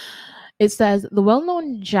details. It says the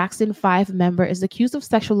well-known Jackson 5 member is accused of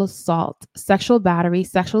sexual assault, sexual battery,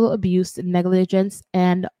 sexual abuse, negligence,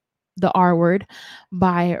 and the R word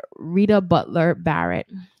by Rita Butler Barrett.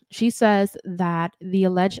 She says that the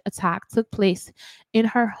alleged attack took place in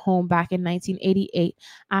her home back in 1988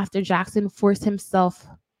 after Jackson forced himself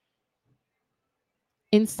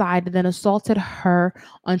inside and then assaulted her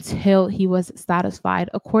until he was satisfied.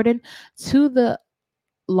 According to the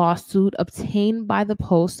lawsuit obtained by the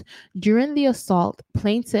Post. During the assault,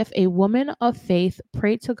 plaintiff, a woman of faith,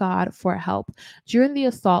 prayed to God for help. During the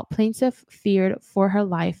assault, plaintiff feared for her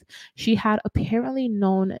life. She had apparently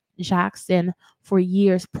known Jackson for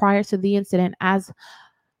years prior to the incident, as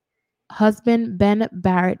husband Ben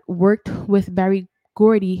Barrett worked with Barry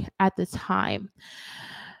Gordy at the time.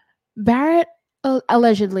 Barrett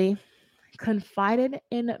allegedly confided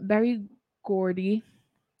in Barry Gordy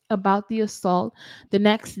about the assault the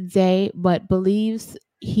next day, but believes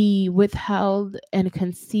he withheld and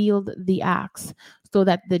concealed the acts so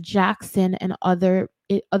that the Jackson and others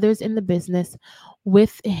in the business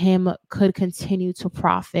with him could continue to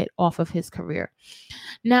profit off of his career.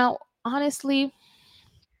 Now, honestly,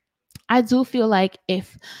 I do feel like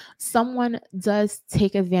if someone does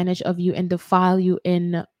take advantage of you and defile you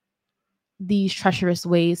in these treacherous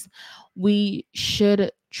ways, we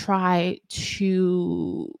should try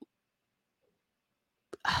to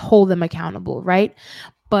hold them accountable, right?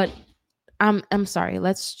 But I'm sorry.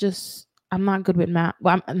 I'm not good with math.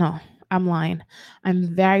 Well, I'm lying.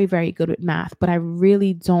 I'm very, very good with math, but I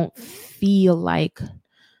really don't feel like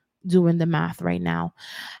doing the math right now.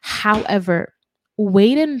 However,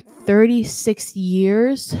 waiting 36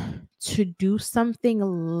 years to do something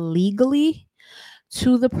legally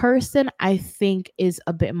to the person, I think is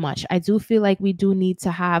a bit much. I do feel like we do need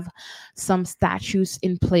to have some statutes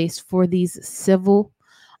in place for these civil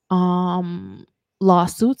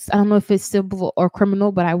lawsuits. I don't know if it's civil or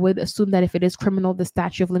criminal, but I would assume that if it is criminal, the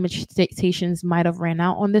statute of limitations might have ran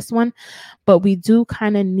out on this one. But we do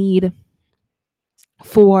kind of need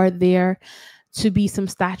for there to be some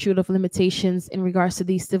statute of limitations in regards to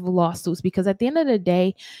these civil lawsuits, because at the end of the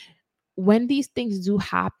day, when these things do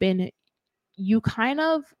happen, you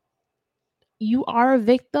are a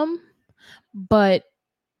victim, but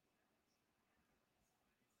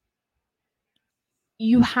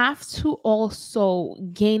you have to also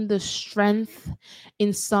gain the strength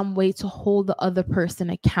in some way to hold the other person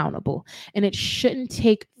accountable. And it shouldn't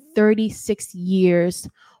take 36 years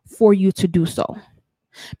for you to do so.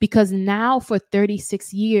 Because now for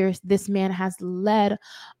 36 years, this man has led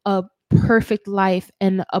a perfect life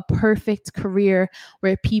and a perfect career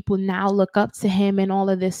where people now look up to him and all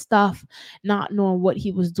of this stuff, not knowing what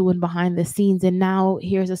he was doing behind the scenes. And now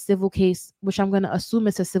here's a civil case, which I'm going to assume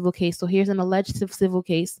it's a civil case. So here's an alleged civil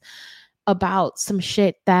case about some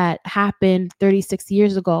shit that happened 36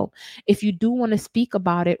 years ago. If you do want to speak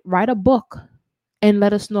about it, write a book and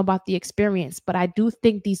let us know about the experience. But I do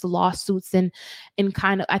think these lawsuits and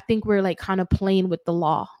I think we're like kind of playing with the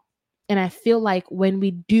law. And I feel like when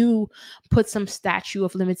we do put some statute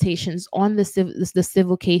of limitations on the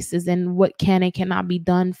civil cases and what can and cannot be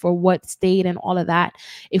done for what state and all of that,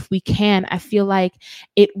 if we can, I feel like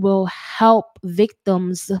it will help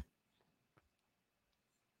victims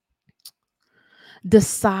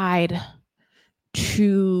decide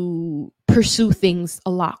to pursue things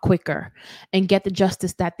a lot quicker and get the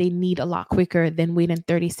justice that they need a lot quicker than waiting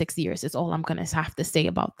 36 years is all I'm going to have to say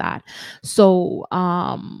about that. So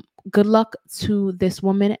good luck to this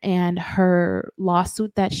woman and her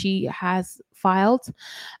lawsuit that she has filed.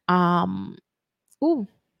 Ooh,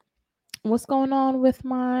 what's going on with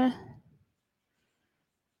my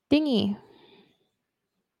thingy?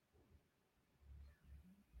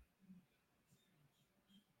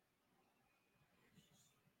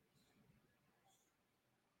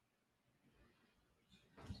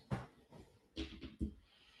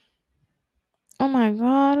 Oh my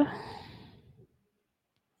God.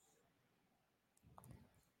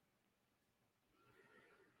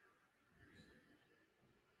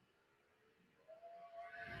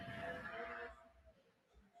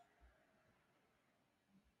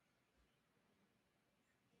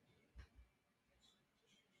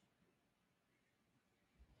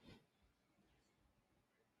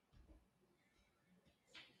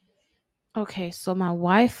 Okay, so my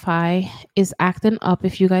Wi-Fi is acting up.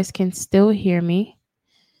 If you guys can still hear me,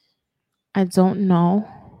 I don't know,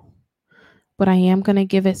 but I am going to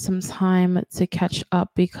give it some time to catch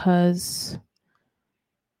up because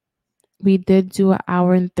we did do 1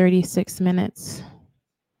 hour and 36 minutes.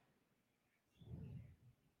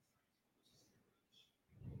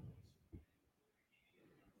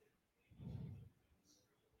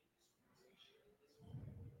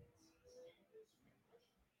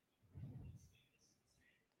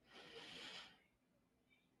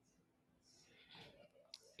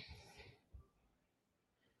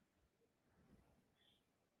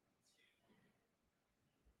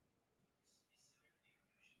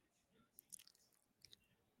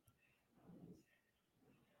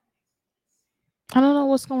 I don't know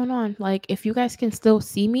what's going on. Like, if you guys can still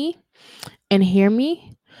see me and hear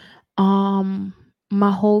me,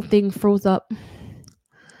 my whole thing froze up.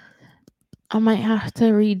 I might have to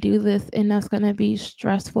redo this, and that's gonna be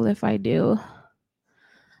stressful if I do.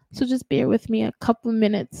 So just bear with me a couple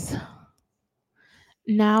minutes.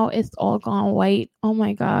 Now it's all gone white. Oh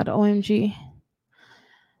my god, OMG.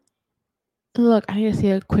 Look, I need to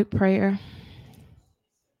say a quick prayer.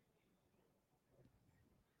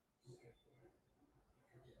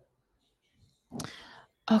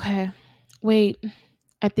 Okay. Wait.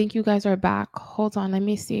 I think you guys are back. Hold on, let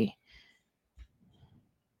me see.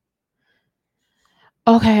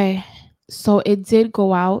 Okay. So it did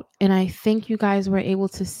go out, and I think you guys were able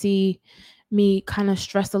to see me kind of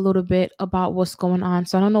stress a little bit about what's going on.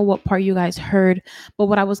 So I don't know what part you guys heard, but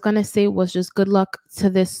what I was going to say was just good luck to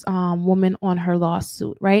this woman on her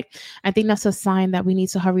lawsuit, right? I think that's a sign that we need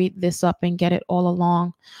to hurry this up and get it all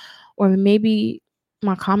along. Or maybe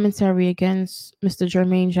my commentary against Mr.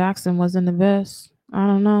 Jermaine Jackson wasn't the best. I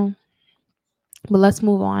don't know. But let's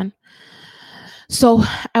move on. So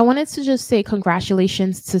I wanted to just say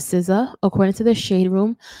congratulations to SZA. According to the Shade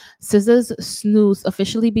Room, SZA's Snooze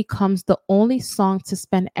officially becomes the only song to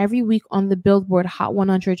spend every week on the Billboard Hot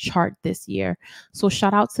 100 chart this year. So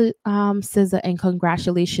shout out to SZA and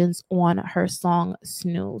congratulations on her song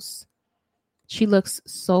Snooze. She looks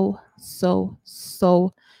so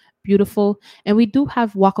beautiful. And we do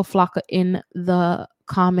have Waka Flocka in the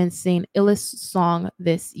comments saying illest song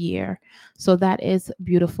this year. So that is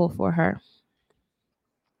beautiful for her.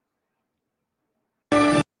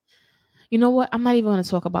 You know what? I'm not even going to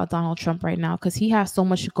talk about Donald Trump right now because he has so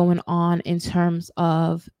much going on in terms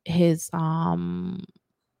of his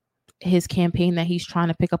campaign that he's trying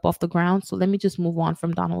to pick up off the ground. So let me just move on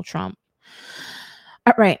from Donald Trump.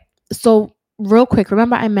 All right. So real quick,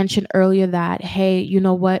 remember I mentioned earlier that, hey, you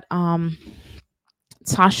know what?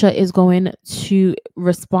 Tasha is going to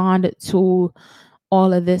respond to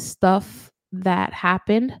all of this stuff that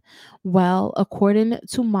happened. Well, according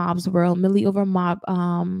to Mob's World, Millie over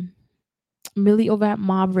at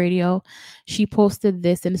Mob Radio, she posted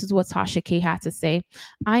this, and this is what Tasha K had to say.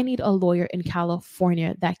 I need a lawyer in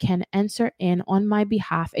California that can enter in on my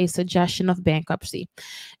behalf a suggestion of bankruptcy.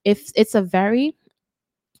 It's a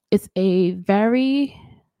very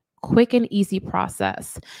quick and easy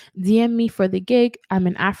process. DM me for the gig. I'm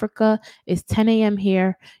in Africa. It's 10 a.m.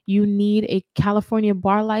 here. You need a California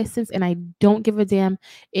bar license, and I don't give a damn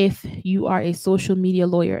if you are a social media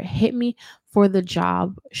lawyer. Hit me for the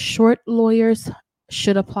job. Short lawyers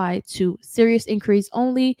should apply to serious inquiries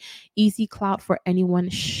only. Easy clout for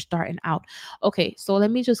anyone starting out. Okay, so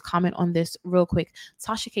let me just comment on this real quick.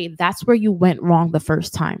 Tasha K, that's where you went wrong the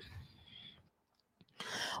first time.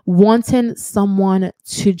 Wanting someone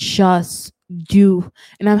to just do,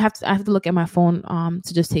 and I have to look at my phone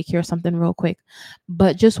to just take care of something real quick,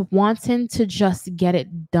 but just wanting to just get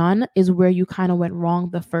it done is where you kind of went wrong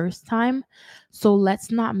the first time. So let's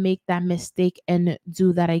not make that mistake and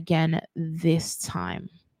do that again this time,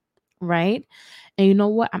 right? And you know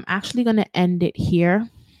what? I'm actually going to end it here,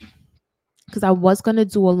 because I was going to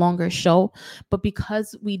do a longer show, but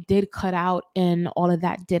because we did cut out and all of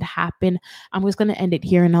that did happen, I'm just going to end it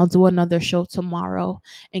here, and I'll do another show tomorrow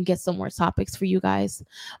and get some more topics for you guys.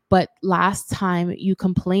 But last time you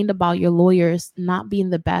complained about your lawyers not being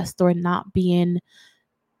the best or not being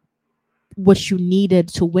what you needed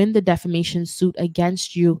to win the defamation suit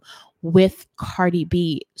against you with Cardi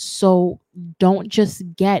B. So don't just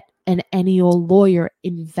get an annual lawyer,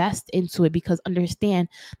 invest into it, because understand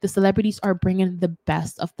the celebrities are bringing the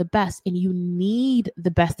best of the best, and you need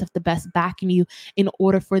the best of the best backing you in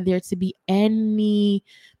order for there to be any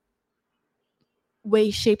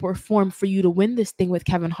way, shape, or form for you to win this thing with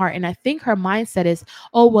Kevin Hart. And I think her mindset is,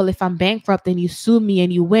 oh, well, if I'm bankrupt and you sue me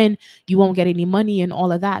and you win, you won't get any money and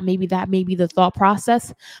all of that. Maybe that may be the thought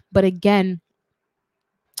process. But again,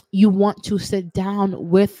 you want to sit down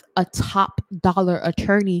with a top dollar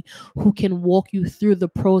attorney who can walk you through the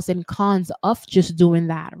pros and cons of just doing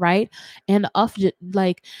that, right? And of just,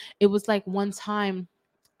 like, it was like one time,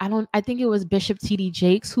 I think it was Bishop TD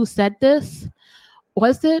Jakes who said this.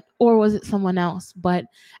 Was it, or was it someone else? But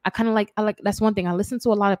I like that's one thing. I listen to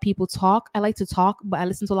a lot of people talk. I like to talk, but I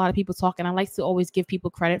listen to a lot of people talk, and I like to always give people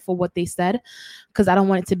credit for what they said, because I don't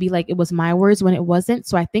want it to be like it was my words when it wasn't.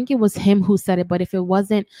 So I think it was him who said it, but if it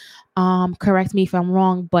wasn't, correct me if I'm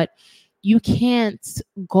wrong. But you can't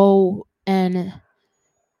go and,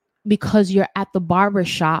 because you're at the barber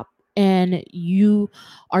shop and you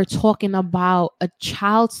are talking about a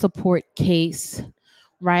child support case,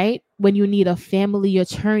 right? When you need a family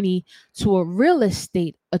attorney to a real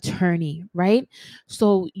estate attorney, right?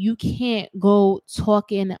 So you can't go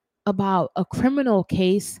talking about a criminal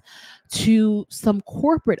case to some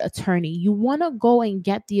corporate attorney. You want to go and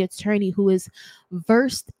get the attorney who is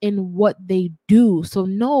versed in what they do. So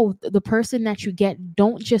no, the person that you get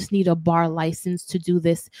don't just need a bar license to do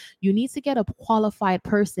this. You need to get a qualified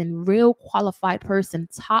person, real qualified person,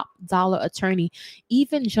 top dollar attorney,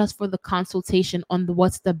 even just for the consultation on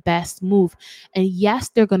what's the best move. And yes,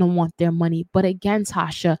 they're going to want their money. But again,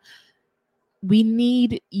 Tasha, we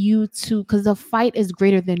need you to, because the fight is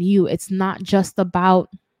greater than you. It's not just about,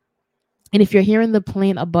 and if you're hearing the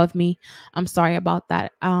plane above me, I'm sorry about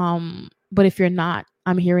that. But if you're not,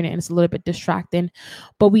 I'm hearing it and it's a little bit distracting.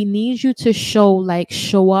 But we need you to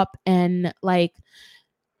show up and like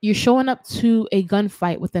you're showing up to a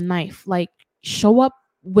gunfight with a knife. Like show up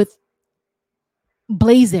with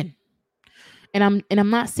blazing. And I'm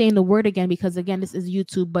not saying the word again because again, this is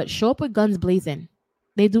YouTube, but show up with guns blazing.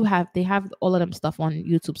 They have all of them stuff on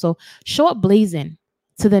YouTube. So show up blazing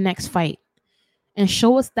to the next fight and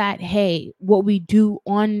show us that, hey, what we do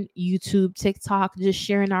on YouTube, TikTok, just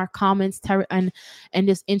sharing our comments and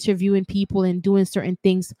just interviewing people and doing certain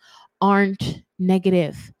things aren't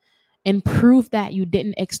negative, and prove that you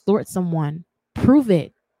didn't extort someone. Prove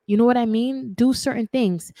it. You know what I mean? Do certain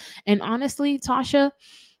things. And honestly, Tasha,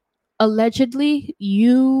 allegedly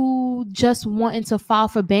you just wanting to file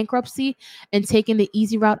for bankruptcy and taking the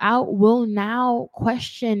easy route out will now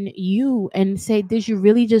question you and say, did you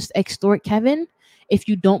really just extort Kevin if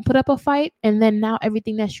you don't put up a fight? And then now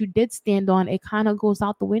everything that you did stand on, it kind of goes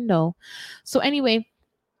out the window. So anyway,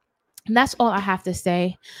 that's all I have to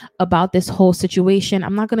say about this whole situation.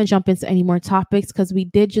 I'm not going to jump into any more topics because we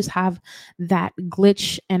did just have that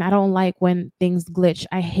glitch, and I don't like when things glitch.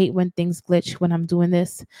 I hate when things glitch when I'm doing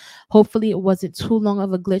this. Hopefully it wasn't too long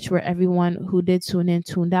of a glitch where everyone who did tune in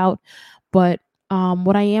tuned out. But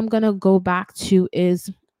what I am going to go back to is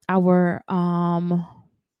our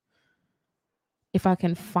if I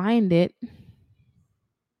can find it.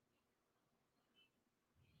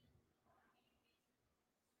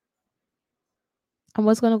 I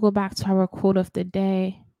was going to go back to our quote of the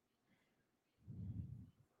day,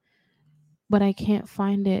 but I can't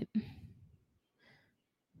find it.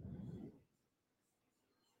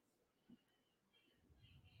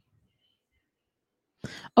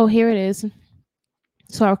 Oh, here it is.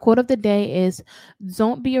 So our quote of the day is,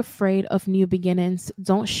 don't be afraid of new beginnings.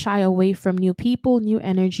 Don't shy away from new people, new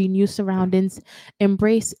energy, new surroundings.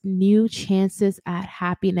 Embrace new chances at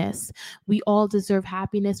happiness. We all deserve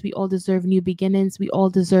happiness. We all deserve new beginnings. We all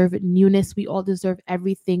deserve newness. We all deserve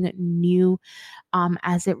everything new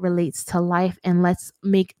as it relates to life. And let's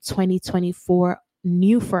make 2024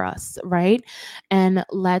 new for us, right? And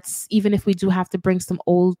let's, even if we do have to bring some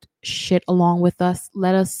old shit along with us,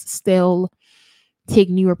 let us still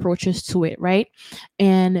take new approaches to it, right?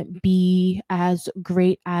 And be as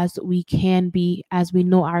great as we can be, as we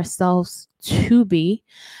know ourselves to be.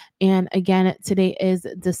 And again, today is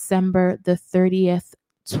December the 30th,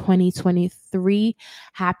 2023.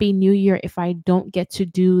 Happy New Year if I don't get to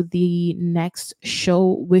do the next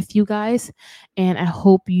show with you guys. And I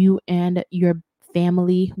hope you and your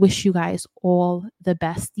family, wish you guys all the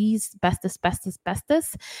bestest.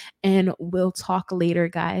 And we'll talk later,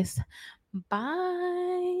 guys.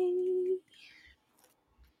 Bye.